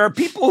 Where there are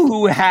people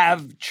who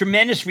have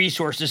tremendous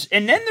resources,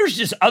 and then there's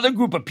this other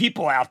group of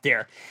people out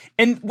there,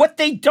 and what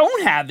they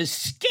don't have is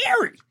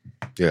scary.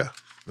 Yeah,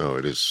 no,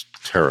 it is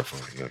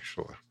terrifying,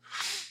 actually.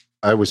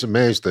 I was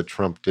amazed that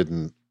Trump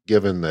didn't,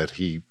 given that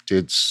he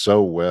did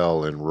so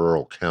well in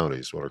rural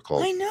counties, what are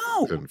called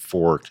in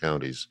 4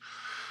 counties,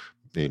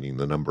 meaning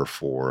the number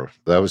 4.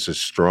 That was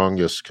his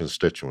strongest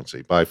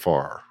constituency by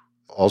far.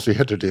 all he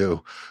had to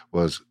do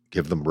was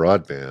give them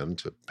broadband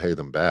to pay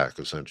them back,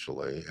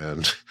 essentially.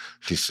 And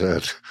he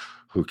said,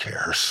 who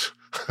cares?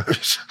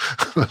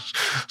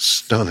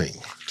 Stunning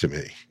to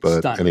me.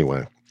 But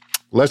anyway,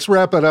 let's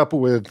wrap it up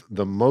with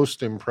the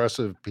most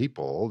impressive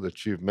people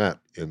that you've met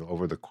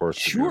over the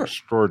course of your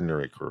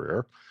extraordinary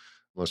career.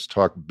 Let's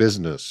talk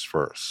business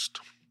first.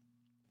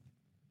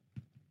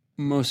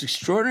 Most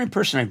extraordinary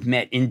person I've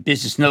met in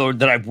business, in other words,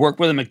 that I've worked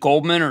with him at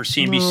Goldman or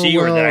CNBC,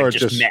 or that I've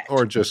just met?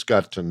 Or just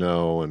got to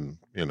know and,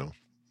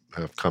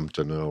 have come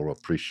to know,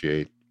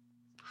 appreciate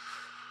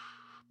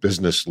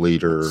business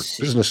leaders.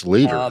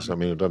 I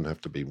mean, it doesn't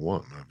have to be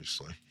one,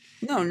 obviously.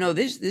 No,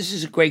 this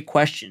is a great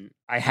question.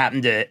 I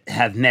happen to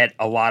have met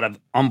a lot of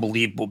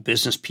unbelievable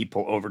business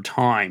people over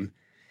time.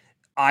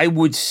 I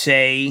would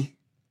say,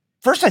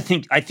 first, I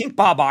think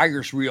Bob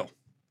Iger's real.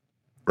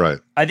 Right.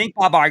 I think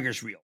Bob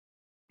Iger's real.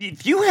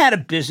 If you had a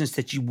business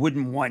that you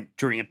wouldn't want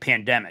during a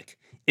pandemic,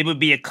 it would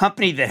be a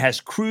company that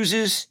has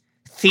cruises,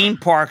 theme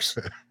parks,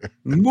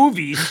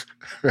 movies,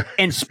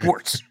 and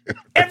sports.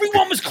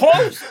 Everyone was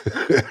closed,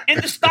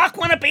 and the stock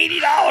went up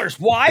 $80.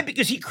 Why?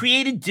 Because he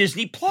created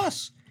Disney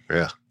Plus.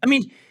 Yeah. I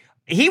mean,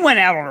 he went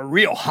out on a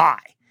real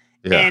high,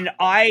 and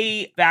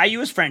I value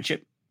his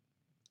friendship.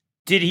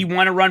 Did he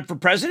want to run for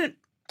president?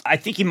 I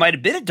think he might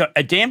have been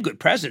a damn good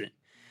president.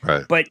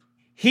 Right. But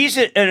he's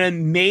an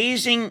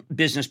amazing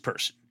business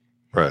person.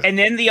 Right. And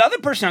then the other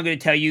person I'm going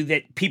to tell you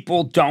that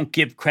people don't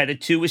give credit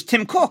to is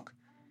Tim Cook.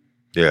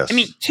 Yes. I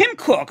mean, Tim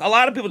Cook, a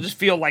lot of people just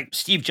feel like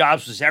Steve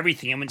Jobs was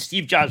everything. And when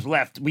Steve Jobs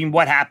left, I mean,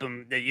 what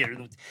happened?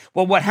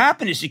 Well, what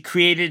happened is he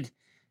created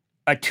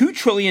a $2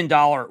 trillion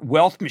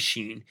wealth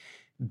machine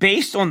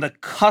based on the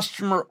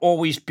customer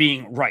always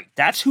being right.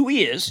 That's who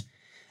he is.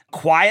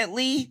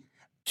 Quietly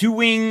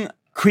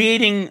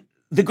creating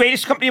the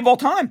greatest company of all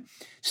time,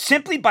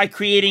 simply by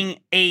creating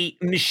a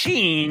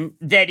machine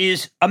that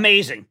is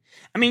amazing.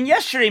 I mean,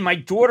 yesterday, my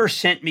daughter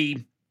sent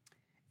me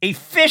a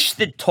fish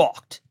that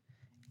talked,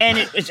 and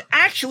it was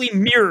actually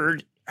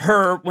mirrored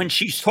her when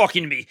she's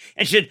talking to me.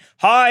 And she said,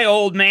 "Hi,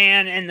 old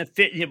man," and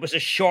it was a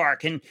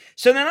shark. And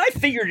so then I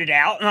figured it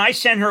out, and I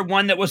sent her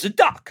one that was a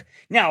duck.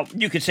 Now,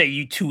 you could say,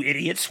 you two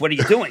idiots, what are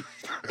you doing?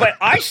 But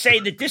I say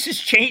that this has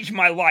changed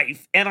my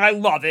life, and I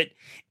love it.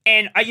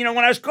 And, when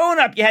I was growing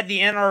up, you had the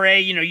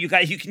NRA, you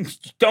guys,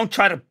 don't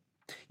try to,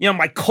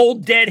 my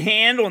cold dead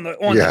hand on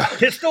the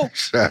pistol.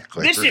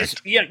 Exactly. This is,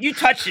 you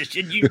touch this.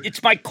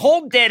 It's my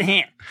cold dead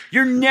hand.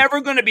 You're never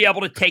going to be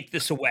able to take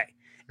this away.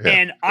 Yeah,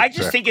 and I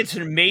just think it's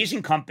an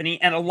amazing company.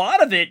 And a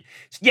lot of it,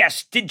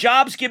 yes, did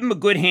Jobs give him a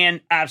good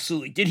hand?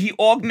 Absolutely. Did he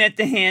augment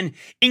the hand?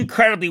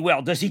 Incredibly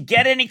well. Does he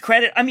get any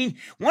credit? I mean,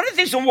 one of the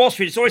things on Wall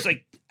Street, it's always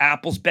like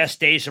Apple's best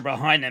days are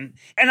behind them.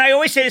 And I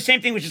always say the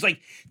same thing, which is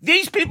like,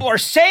 these people are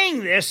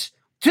saying this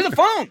to the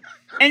phone.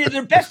 And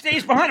their best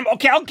days behind them.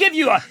 Okay, I'll give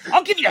you a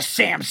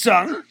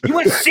Samsung. You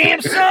want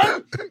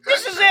Samsung?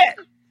 This is it.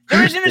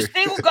 There isn't a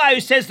single guy who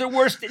says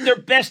their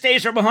best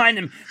days are behind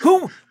them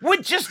who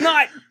would just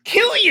not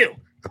kill you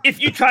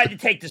if you tried to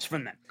take this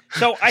from them.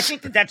 So I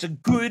think that that's a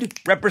good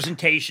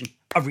representation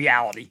of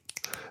reality.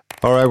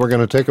 All right, we're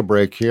going to take a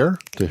break here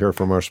to hear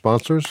from our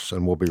sponsors,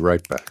 and we'll be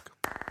right back.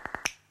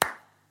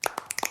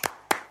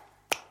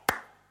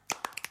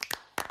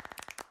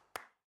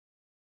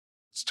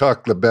 Let's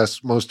talk the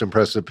best, most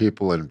impressive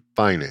people in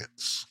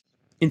finance.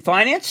 In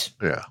finance?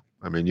 Yeah.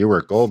 I mean, you were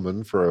at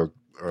Goldman for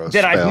a that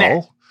spell. I've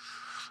met.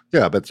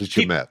 Yeah, but that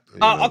you met.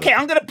 Okay,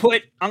 I'm gonna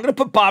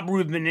put Bob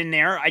Rubin in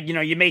there.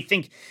 You may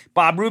think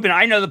Bob Rubin.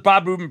 I know the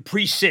Bob Rubin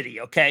pre-Citi.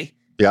 Okay.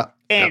 Yeah.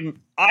 And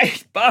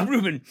Bob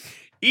Rubin,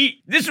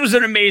 this was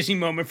an amazing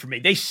moment for me.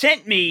 They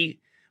sent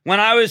me when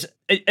I was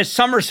a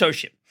summer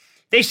associate.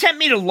 They sent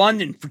me to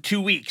London for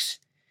 2 weeks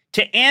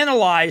to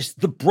analyze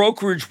the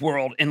brokerage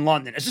world in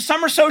London as a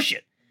summer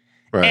associate.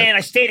 Right. And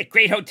I stayed at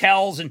great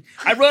hotels, and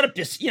I wrote up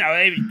this,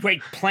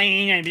 great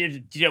plane,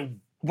 and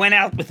went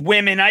out with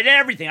women. I did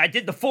everything. I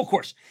did the full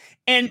course.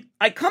 And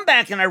I come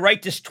back and I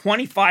write this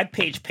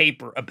 25-page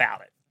paper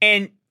about it.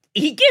 And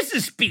he gives a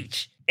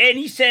speech. And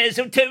he says,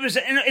 and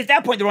at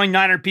that point, there were only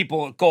 900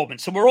 people at Goldman.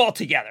 So we're all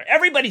together.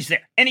 Everybody's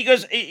there. And he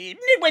goes,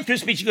 midway through the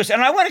speech, he goes,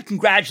 and I want to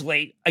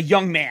congratulate a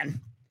young man,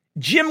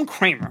 Jim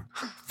Cramer,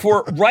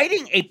 for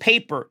writing a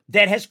paper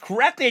that has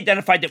correctly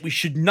identified that we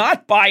should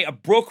not buy a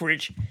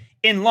brokerage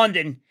in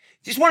London.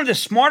 He's one of the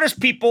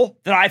smartest people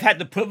that I've had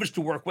the privilege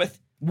to work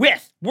with.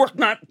 Work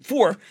not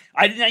for.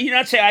 I did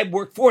not say I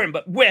work for him,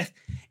 but with.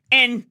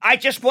 And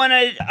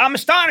I'm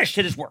astonished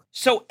at his work.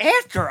 So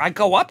after I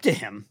go up to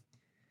him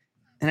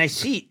and I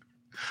see,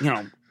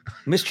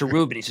 Mr.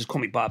 Rubin, he says,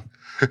 call me Bob.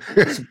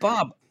 I said,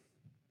 Bob,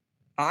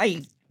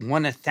 I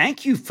want to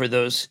thank you for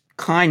those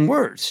kind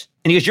words.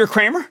 And he goes, you're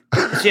Cramer?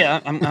 I said,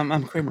 yeah,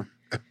 I'm Cramer.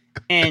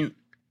 And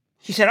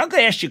he said, I'm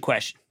going to ask you a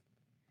question.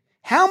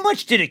 How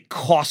much did it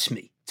cost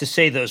me to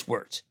say those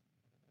words?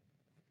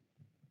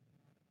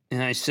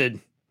 And I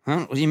said,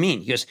 what do you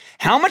mean? He goes,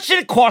 how much did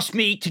it cost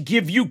me to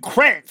give you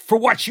credit for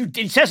what you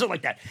did? He says it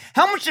like that.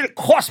 How much did it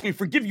cost me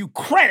for give you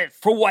credit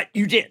for what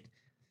you did?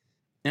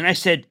 And I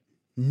said,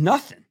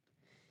 nothing.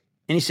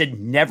 And he said,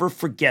 never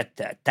forget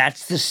that.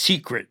 That's the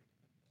secret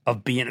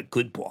of being a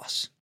good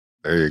boss.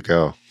 There you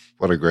go.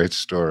 What a great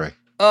story.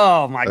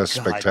 Oh, my That's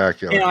God.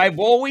 spectacular. And I've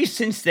always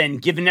since then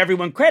given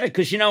everyone credit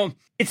because,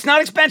 it's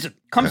not expensive.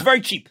 Comes very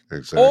cheap.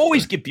 Exactly.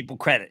 Always give people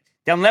credit.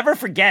 They'll never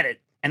forget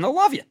it, and they'll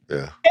love you.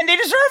 Yeah. And they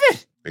deserve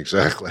it.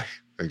 Exactly.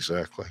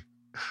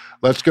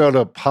 Let's go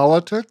to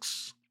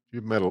politics.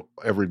 You've met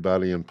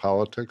everybody in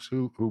politics.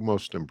 Who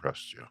most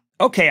impressed you?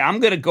 Okay, I'm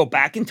going to go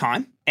back in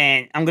time,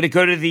 and I'm going to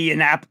go to the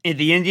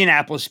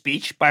Indianapolis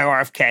speech by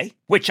RFK,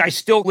 which I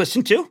still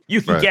listen to.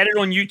 You can get it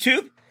on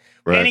YouTube.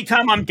 Right.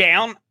 Anytime I'm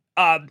down,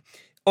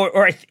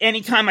 or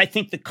anytime I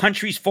think the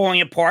country's falling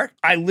apart,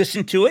 I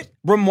listen to it.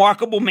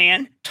 Remarkable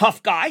man,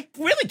 tough guy,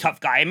 really tough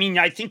guy. I mean,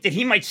 I think that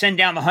he might send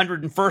down the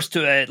 101st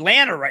to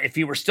Atlanta if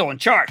he were still in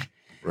charge.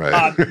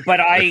 Right. But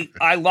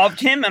I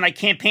loved him, and I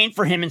campaigned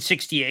for him in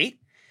 '68.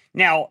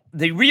 Now,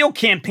 the real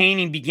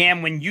campaigning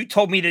began when you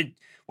told me to,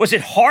 was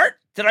it Hart?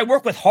 Did I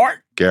work with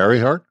Hart? Gary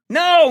Hart?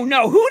 No.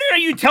 Who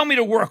did you tell me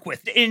to work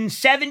with? In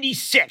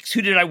 '76,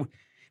 who did I,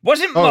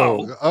 wasn't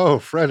Mo. Oh,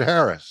 Fred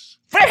Harris.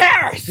 Fred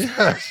Harris!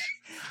 Yes.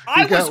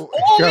 I was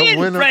all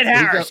in Fred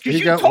Harris because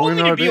you told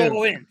me to be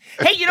all in.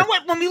 Hey, you know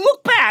what? When we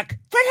look back,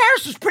 Fred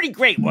Harris was pretty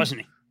great,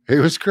 wasn't he? He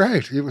was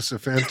great. He was a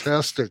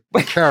fantastic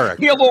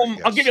character.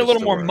 I'll give you a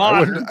little more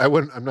modern.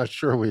 I'm not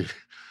sure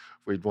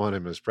we'd want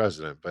him as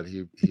president, but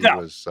he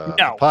was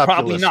no,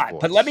 probably not.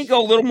 Voice. But let me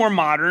go a little more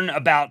modern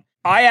about.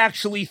 I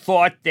actually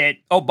thought that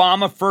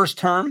Obama first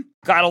term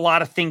got a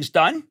lot of things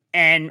done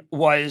and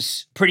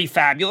was pretty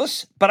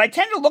fabulous. But I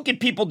tend to look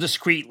at people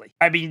discreetly.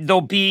 I mean,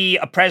 there'll be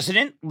a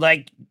president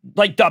like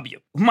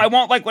W, whom I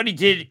won't like what he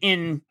did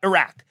in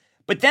Iraq.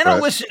 But then I'll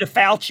listen to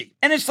Fauci.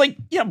 And it's like,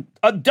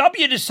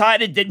 W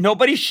decided that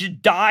nobody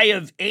should die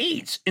of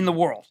AIDS in the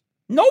world.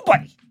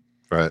 Nobody.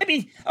 Right. I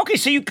mean, okay,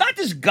 so you got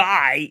this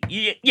guy,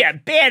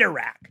 bad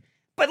Iraq.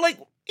 But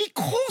he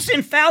calls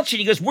in Fauci and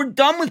he goes, we're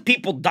done with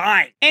people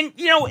dying. And,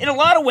 in a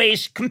lot of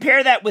ways,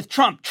 compare that with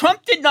Trump.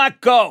 Trump did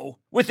not go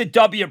with a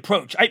W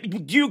approach.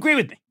 Do you agree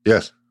with me?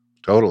 Yes,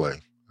 totally.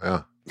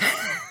 Yeah.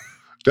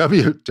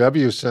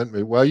 W sent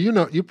me, well,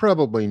 you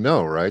probably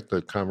know, right?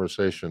 The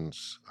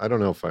conversations, I don't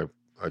know if I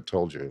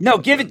told you. No,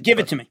 give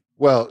it to me.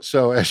 Well,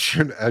 so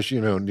as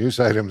you know, News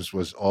Items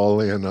was all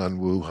in on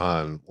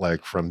Wuhan,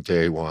 like from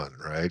day one,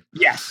 right?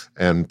 Yes.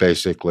 And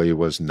basically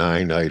was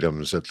 9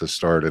 items at the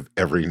start of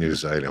every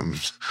news item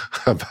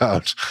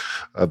about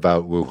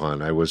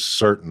Wuhan. I was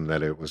certain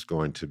that it was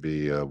going to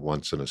be a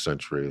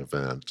once-in-a-century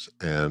event.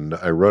 And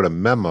I wrote a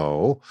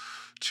memo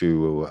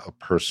to a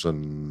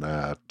person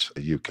that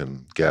you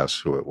can guess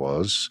who it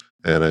was.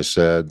 And I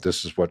said,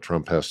 this is what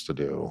Trump has to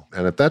do.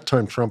 And at that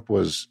time, Trump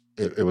was...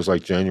 It was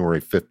like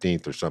January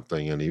 15th or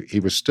something, and he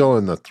was still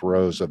in the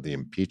throes of the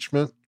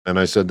impeachment. And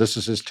I said, this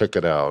is his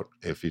ticket out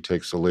if he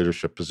takes a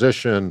leadership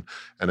position.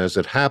 And as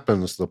it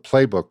happens, the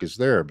playbook is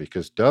there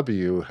because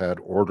W had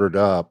ordered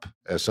up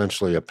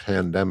essentially a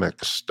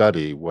pandemic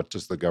study. What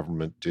does the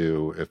government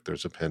do if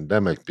there's a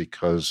pandemic?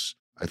 Because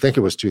I think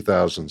it was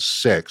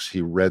 2006,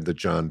 he read the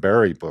John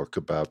Barry book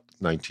about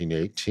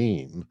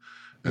 1918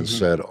 and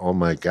said, oh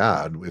my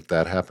God, if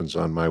that happens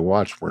on my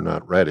watch, we're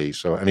not ready.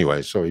 So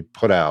anyway, he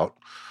put out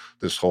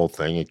this whole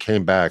thing. It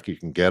came back. You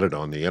can get it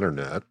on the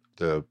internet,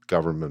 the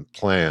government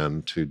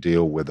plan to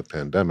deal with a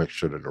pandemic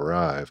should it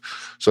arrive.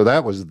 So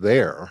that was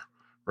there,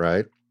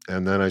 right?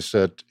 And then I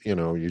said,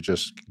 you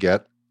just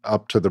get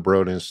up to the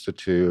Broad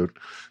Institute,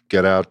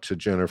 get out to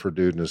Jennifer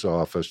Doudna's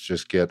office,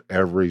 just get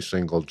every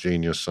single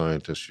genius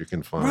scientist you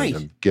can find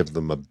and give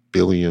them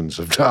billions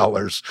of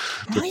dollars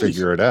to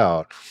figure it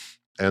out.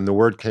 And the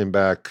word came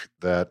back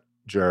that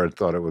Jared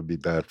thought it would be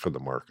bad for the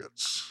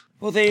markets.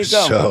 Well, there you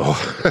go. So,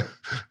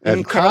 an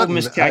incredible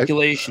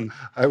miscalculation.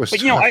 I was,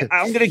 but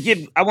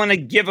I want to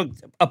give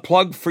a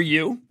plug for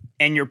you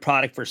and your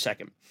product for a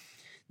second.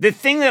 The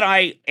thing that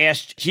I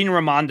asked Gina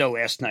Raimondo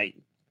last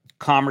night,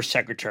 Commerce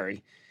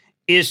Secretary,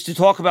 is to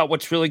talk about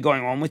what's really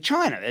going on with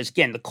China. As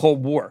again, the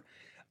Cold War.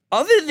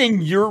 Other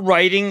than you're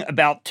writing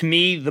about, to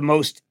me,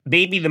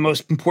 maybe the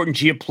most important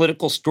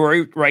geopolitical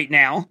story right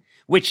now,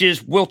 which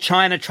is, will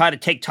China try to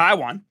take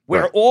Taiwan,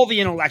 where all the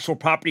intellectual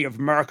property of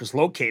America is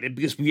located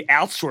because we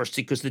outsourced it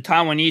because the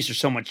Taiwanese are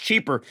so much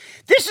cheaper.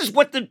 This is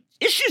what the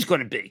issue is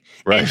going to be.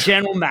 Right. And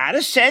General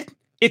Mattis said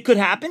it could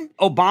happen.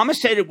 Obama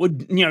said it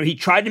would, he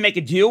tried to make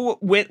a deal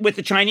with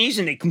the Chinese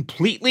and they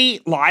completely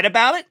lied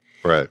about it.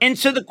 Right. And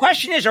so the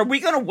question is, are we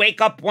going to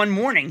wake up one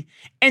morning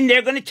and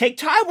they're going to take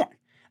Taiwan?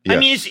 Yes. I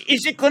mean,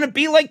 is it going to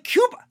be like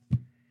Cuba?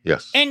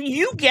 Yes. And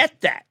you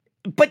get that.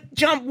 But,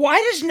 John, why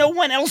does no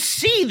one else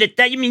see that?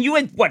 I mean, you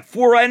had,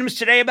 4 items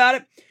today about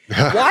it?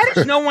 Why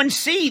does no one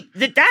see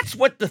that that's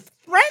what the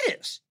threat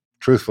is?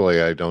 Truthfully,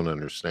 I don't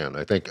understand.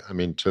 I think,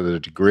 to the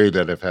degree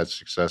that I've had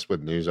success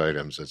with news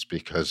items, it's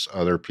because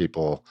other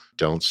people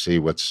don't see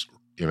what's,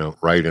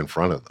 right in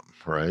front of them,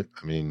 right?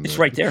 It's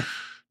right there.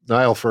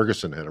 Niall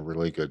Ferguson had a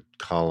really good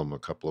column a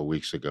couple of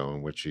weeks ago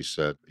in which he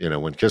said,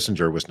 when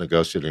Kissinger was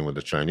negotiating with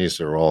the Chinese,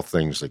 there were all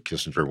things that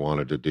Kissinger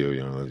wanted to do.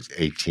 There's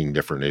 18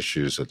 different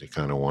issues that they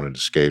kind of wanted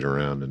to skate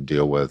around and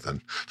deal with.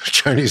 And the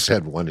Chinese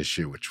had one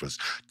issue, which was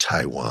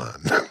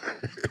Taiwan.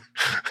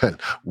 And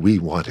we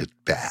want it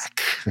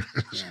back.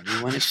 Yeah,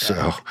 we want it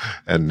back.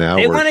 And now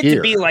they we're want it here.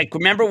 to be like,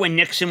 remember when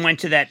Nixon went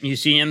to that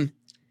museum?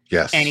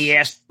 Yes. And he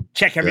asked,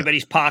 check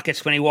everybody's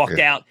pockets when he walked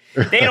out.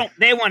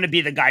 They want to be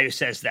the guy who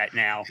says that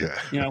now.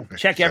 Yeah.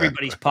 Check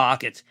everybody's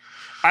pockets.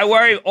 I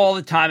worry all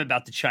the time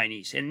about the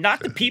Chinese, and not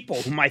the people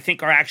whom I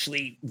think are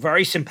actually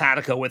very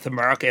simpatico with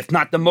America, if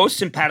not the most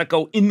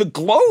simpatico in the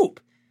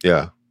globe.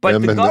 Yeah. But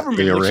the government,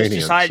 which has Iranians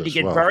decided to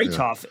get very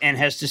tough and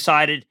has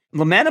decided,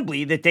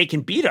 lamentably, that they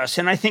can beat us.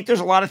 And I think there's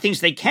a lot of things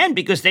they can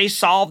because they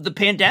solved the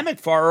pandemic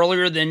far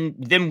earlier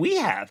than we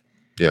have.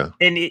 Yeah.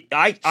 And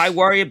I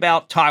worry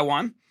about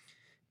Taiwan.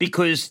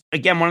 Because,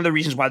 again, one of the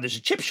reasons why there's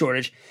a chip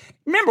shortage,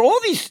 remember, all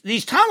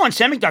these Taiwan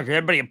semiconductors,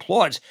 everybody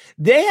applauds,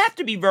 they have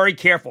to be very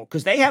careful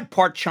because they have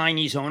part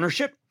Chinese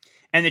ownership,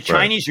 and the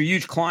Chinese are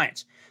huge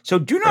clients. So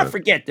do not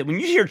forget that when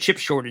you hear chip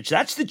shortage,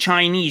 that's the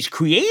Chinese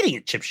creating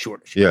a chip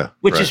shortage,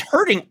 which is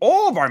hurting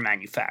all of our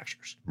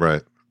manufacturers.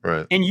 Right.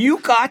 And you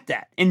got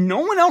that, and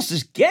no one else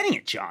is getting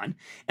it, John.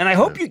 And I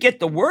hope you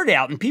get the word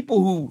out, and people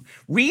who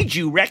read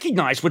you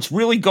recognize what's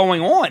really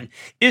going on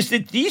is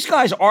that these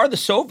guys are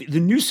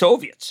the new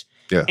Soviets.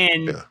 Yeah,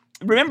 and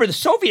remember, the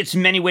Soviets,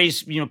 in many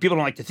ways, people don't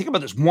like to think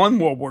about this, won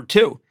World War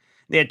II.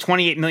 They had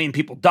 28 million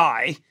people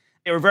die.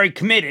 They were very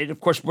committed.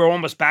 Of course, we're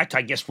almost back to,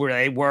 I guess, where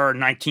they were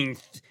in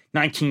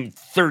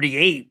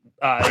 1938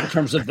 in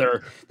terms of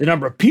the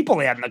number of people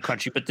they had in the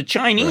country. But the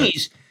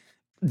Chinese,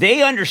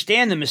 they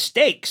understand the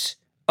mistakes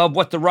of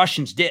what the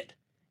Russians did.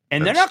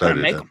 And they're not going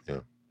to make them.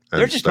 Yeah.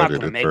 They're just not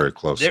going to make very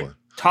closely.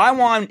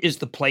 Taiwan is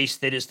the place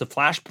that is the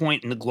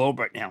flashpoint in the globe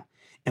right now.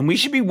 And we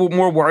should be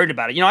more worried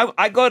about it.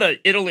 I go to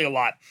Italy a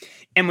lot.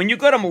 And when you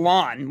go to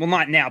Milan, well,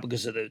 not now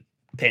because of the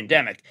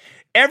pandemic,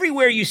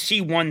 everywhere you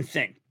see one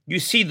thing. You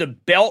see the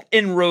Belt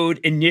and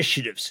Road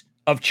initiatives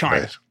of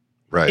China.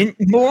 Right. In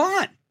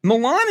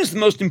Milan is the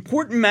most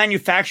important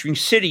manufacturing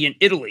city in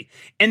Italy.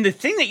 And the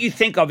thing that you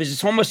think of is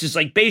it's almost as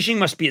like Beijing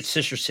must be its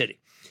sister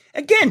city.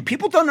 Again,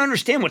 people don't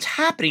understand what's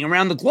happening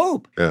around the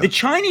globe. Yeah. The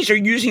Chinese are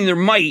using their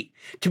might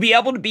to be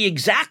able to be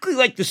exactly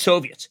like the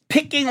Soviets,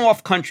 picking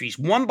off countries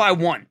one by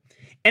one.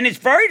 And it's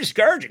very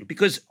discouraging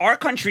because our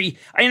country,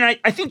 I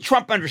think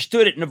Trump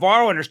understood it,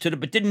 Navarro understood it,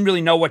 but didn't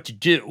really know what to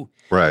do.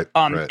 Right.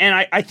 And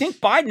I think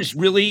Biden's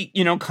really,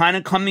 kind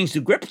of coming to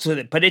grips with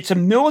it, but it's a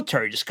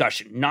military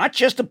discussion, not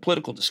just a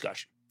political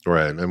discussion.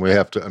 Right. And we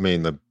have to,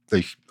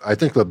 I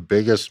think the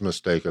biggest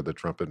mistake of the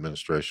Trump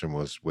administration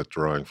was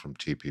withdrawing from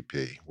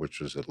TPP,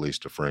 which was at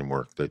least a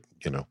framework that,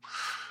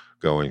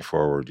 going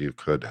forward, you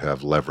could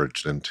have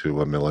leveraged into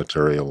a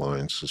military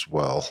alliance as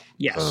well.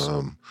 Yes.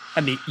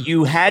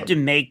 You had to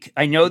make,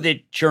 I know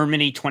that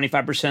Germany,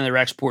 25% of their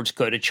exports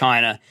go to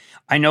China.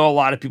 I know a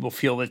lot of people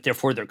feel that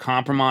therefore they're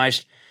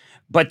compromised,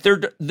 but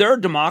they're a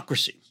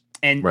democracy.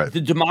 And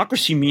the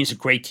democracy means a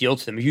great deal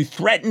to them. If you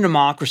threaten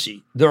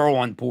democracy, they're all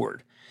on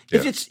board. Yeah.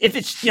 If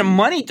it's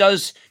money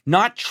does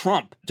not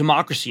trump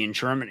democracy in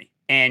Germany.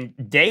 And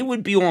they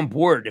would be on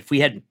board if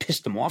we hadn't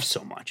pissed them off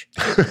so much.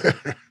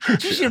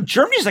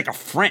 Germany's like a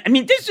friend.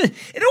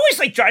 It always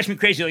drives me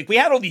crazy. Like we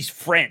had all these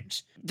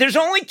friends. There's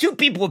only two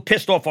people who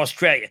pissed off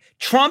Australia: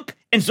 Trump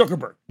and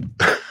Zuckerberg.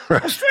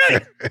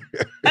 Australia.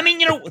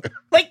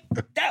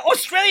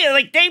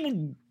 Australia,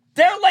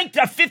 they're like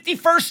the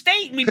 51st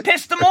state, and we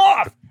pissed them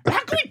off.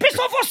 How can we piss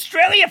off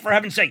Australia, for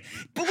heaven's sake?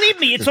 Believe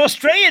me, it's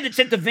Australia that's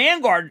at the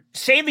vanguard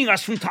saving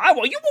us from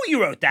Taiwan.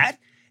 You wrote that.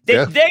 They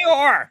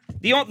are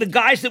the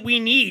guys that we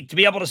need to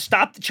be able to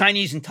stop the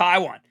Chinese in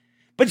Taiwan.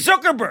 But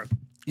Zuckerberg,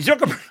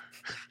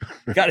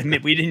 got to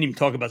admit, we didn't even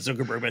talk about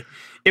Zuckerberg, but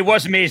it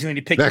was amazing that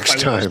he picked Next up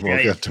by time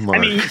Australia. we'll get to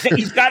mine.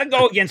 He's got to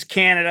go against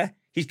Canada.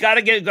 He's got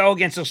to go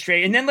against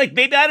Australia. And then,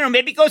 maybe, I don't know,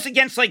 maybe he goes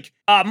against,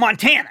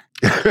 Montana.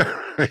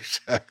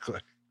 Exactly.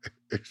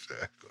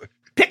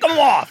 Pick them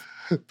off.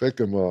 Pick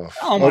them off.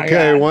 Oh, my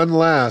Okay, God. one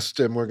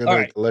last, and we're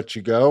going to let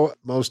you go.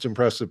 Most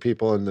impressive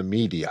people in the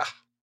media.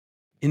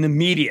 In the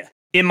media.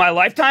 In my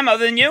lifetime,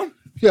 other than you?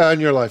 Yeah,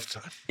 in your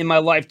lifetime. In my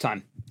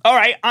lifetime. All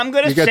right, I'm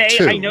going to say,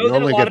 two. I know You that a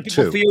only lot of get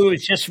people two. feel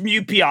it's just from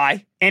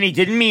UPI, and he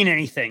didn't mean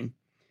anything.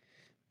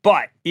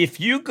 But if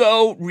you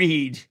go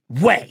read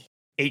Way,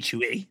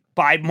 H-U-E,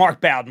 by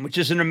Mark Bowden, which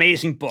is an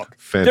amazing book,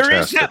 there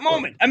is that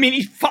moment.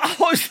 He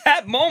follows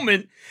that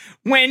moment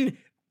when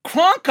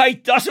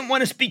Cronkite doesn't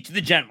want to speak to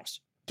the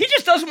generals. He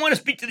just doesn't want to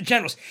speak to the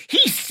generals.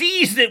 He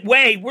sees that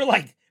Way, we're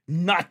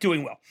not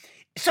doing well.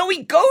 So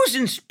he goes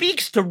and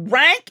speaks to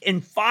rank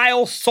and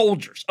file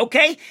soldiers,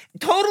 okay?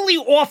 Totally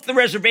off the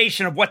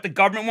reservation of what the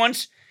government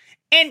wants.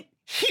 And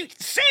he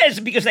says,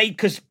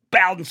 because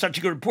Bowden's such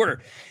a good reporter,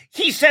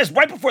 he says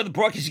right before the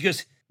broadcast, he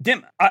goes,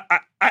 Dim,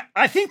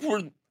 I think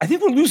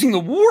we're losing the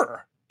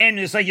war. And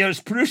it's his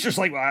producer's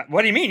like, well,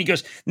 what do you mean? He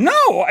goes,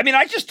 no,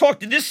 I just talked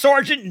to this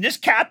sergeant and this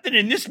captain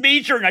and this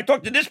major, and I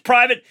talked to this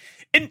private,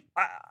 And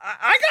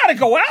I got to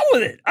go out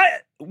with it.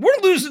 We're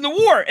losing the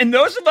war. And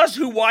those of us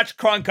who watch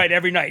Cronkite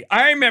every night,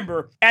 I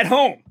remember at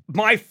home,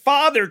 my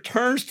father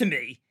turns to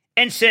me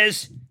and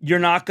says, "You're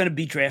not going to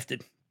be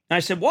drafted." And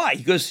I said, "Why?"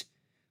 He goes,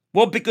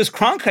 "Well, because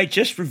Cronkite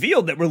just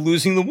revealed that we're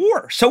losing the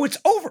war. So it's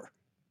over.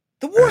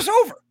 The war's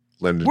over.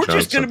 Lyndon We're Johnson.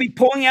 just going to be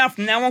pulling out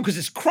from now on because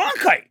it's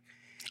Cronkite."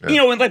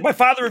 Yeah. And like my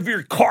father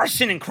revered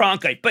Carson and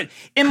Cronkite. But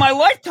in my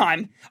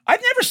lifetime,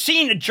 I've never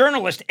seen a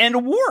journalist end a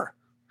war.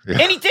 Yeah.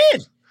 And he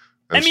did.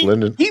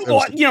 Lyndon, he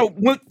lost,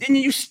 and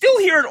you still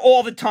hear it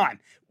all the time.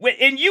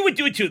 And you would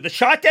do it too. The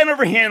shot down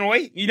over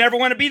Hanoi, you never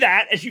want to be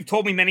that, as you've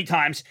told me many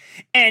times.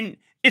 And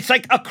it's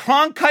like a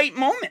Cronkite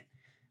moment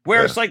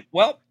where it's like,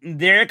 well,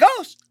 there it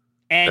goes.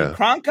 And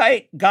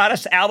Cronkite got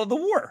us out of the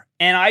war.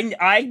 And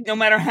I, no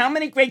matter how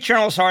many great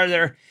journalists are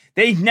there,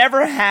 they've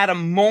never had a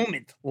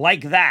moment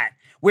like that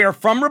where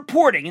from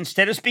reporting,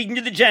 instead of speaking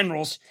to the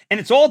generals, and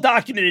it's all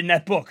documented in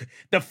that book,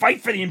 The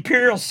Fight for the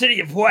Imperial City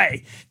of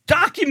Hue,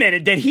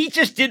 documented that he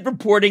just did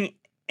reporting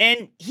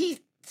and he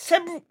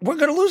said, we're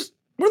going to lose.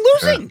 We're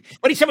losing. Yeah.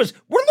 What he said was,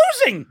 we're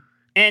losing.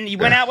 And he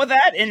went out with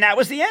that, and that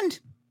was the end.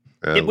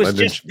 It was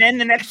just then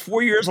the next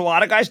 4 years, a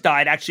lot of guys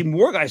died. Actually,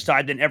 more guys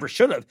died than ever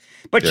should have.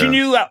 But you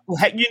knew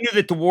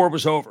that the war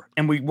was over,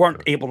 and we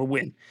weren't able to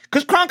win.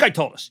 Because Cronkite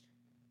told us.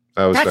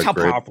 That's how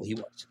powerful he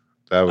was.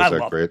 That was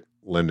that great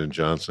Lyndon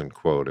Johnson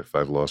quote, "If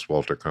I've lost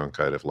Walter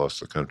Cronkite, I've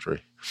lost the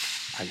country."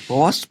 I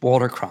lost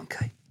Walter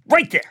Cronkite.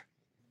 Right there.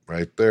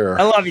 Right there.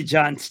 I love you,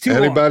 John. It's too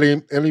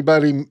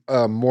Anybody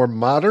more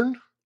modern?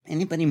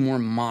 Anybody more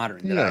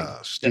modern?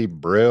 Steve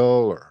Brill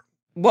or...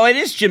 Well, it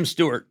is Jim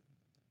Stewart.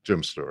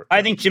 Jim Stewart.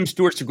 I think Jim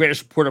Stewart's the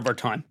greatest reporter of our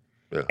time.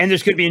 Yeah. And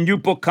there's going to be a new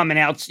book coming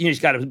out. He's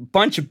got a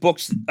bunch of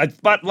books, a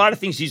lot of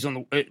things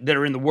that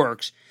are in the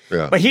works.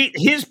 Yeah. But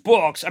his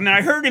books,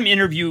 I heard him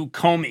interview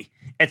Comey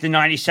at the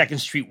 92nd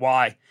Street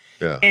Y.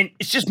 Yeah. And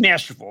it's just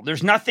masterful.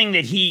 There's nothing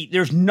that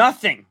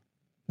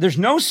there's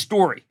no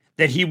story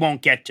that he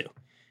won't get to.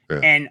 Yeah.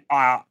 And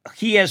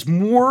he has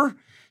more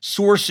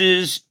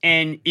sources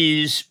and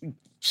is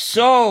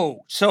so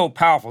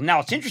powerful. Now,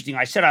 it's interesting.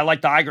 I said I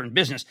like the Iger in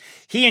business.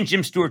 He and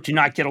Jim Stewart do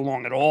not get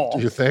along at all.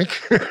 Do you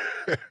think?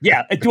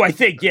 Yeah. Do I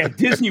think? Yeah.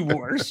 Disney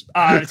Wars.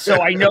 So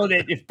I know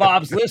that if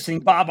Bob's listening,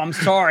 Bob, I'm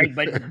sorry,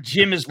 but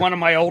Jim is one of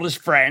my oldest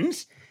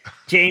friends.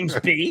 James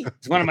B.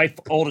 is one of my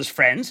oldest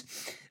friends.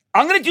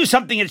 I'm going to do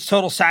something that's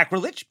total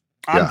sacrilege.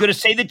 I'm going to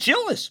say that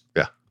Jill is.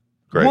 Yeah.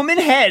 Great. Woman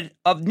head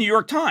of New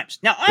York Times.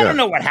 Now, I don't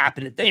know what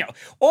happened.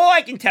 All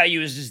I can tell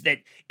you is that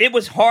it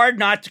was hard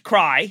not to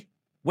cry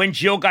when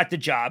Jill got the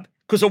job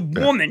because a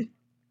woman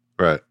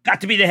got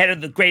to be the head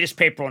of the greatest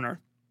paper on earth.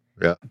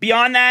 Yeah.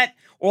 Beyond that,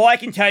 all I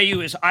can tell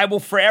you is I will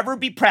forever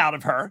be proud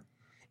of her.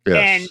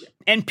 Yes.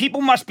 And people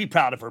must be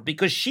proud of her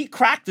because she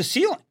cracked the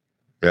ceiling.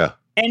 Yeah.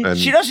 And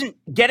she doesn't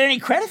get any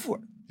credit for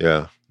it.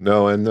 Yeah.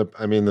 No, and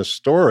the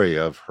story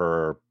of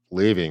her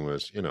leaving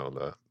was,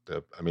 the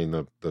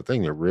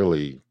thing that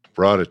really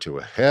brought it to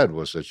a head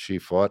was that she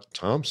fought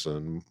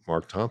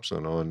Mark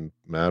Thompson, on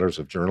matters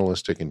of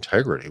journalistic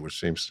integrity, which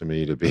seems to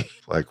me to be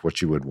like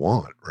what you would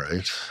want,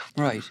 right?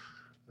 Right.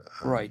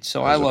 Right.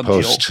 So I love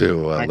Jill.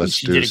 To let's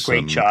do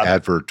some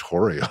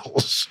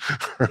advertorials.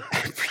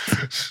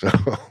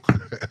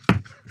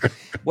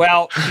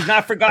 Well, she's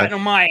not forgotten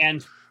on my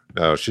end.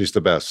 No, she's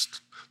the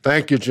best.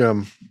 Thank you,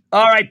 Jim.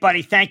 All right,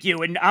 buddy. Thank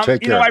you. And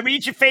I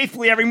read you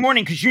faithfully every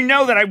morning because you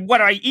know that I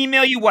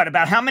email you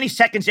about how many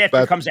seconds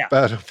after it comes out?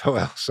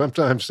 Well,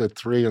 sometimes at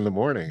 3 a.m,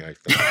 I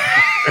think.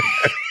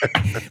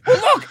 Well,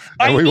 look,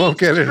 we won't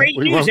get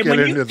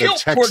into the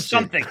texting.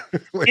 Something,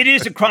 it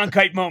is a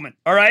Cronkite moment.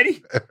 All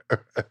righty,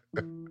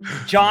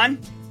 John.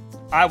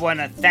 I want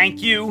to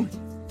thank you.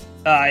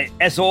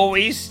 As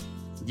always,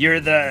 you're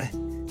the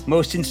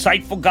most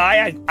insightful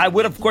guy. I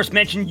would, of course,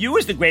 mention you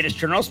as the greatest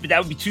journalist, but that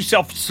would be too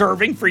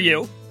self-serving for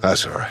you.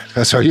 That's all right.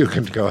 That's how you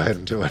can go ahead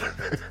and do it.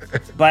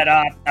 But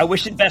I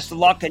wish you the best of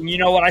luck, and you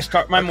know what I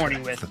start my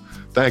morning with.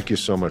 Thank you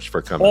so much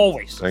for coming.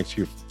 Always. Thank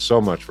you so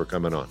much for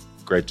coming on.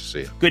 Great to see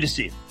you. Good to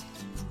see you.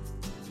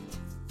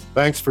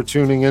 Thanks for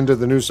tuning into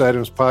the News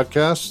Items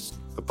podcast.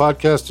 The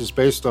podcast is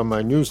based on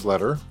my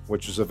newsletter,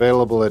 which is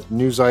available at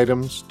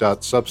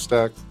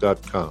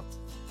newsitems.substack.com.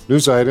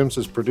 News Items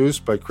is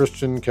produced by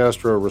Christian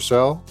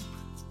Castro-Russell,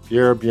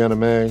 Pierre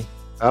Bien-Aimé,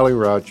 Ali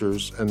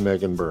Rogers, and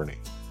Megan Burney.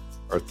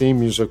 Our theme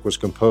music was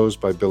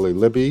composed by Billy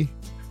Libby,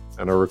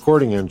 and our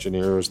recording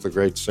engineer is the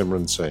great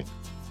Simran Singh.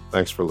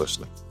 Thanks for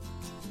listening.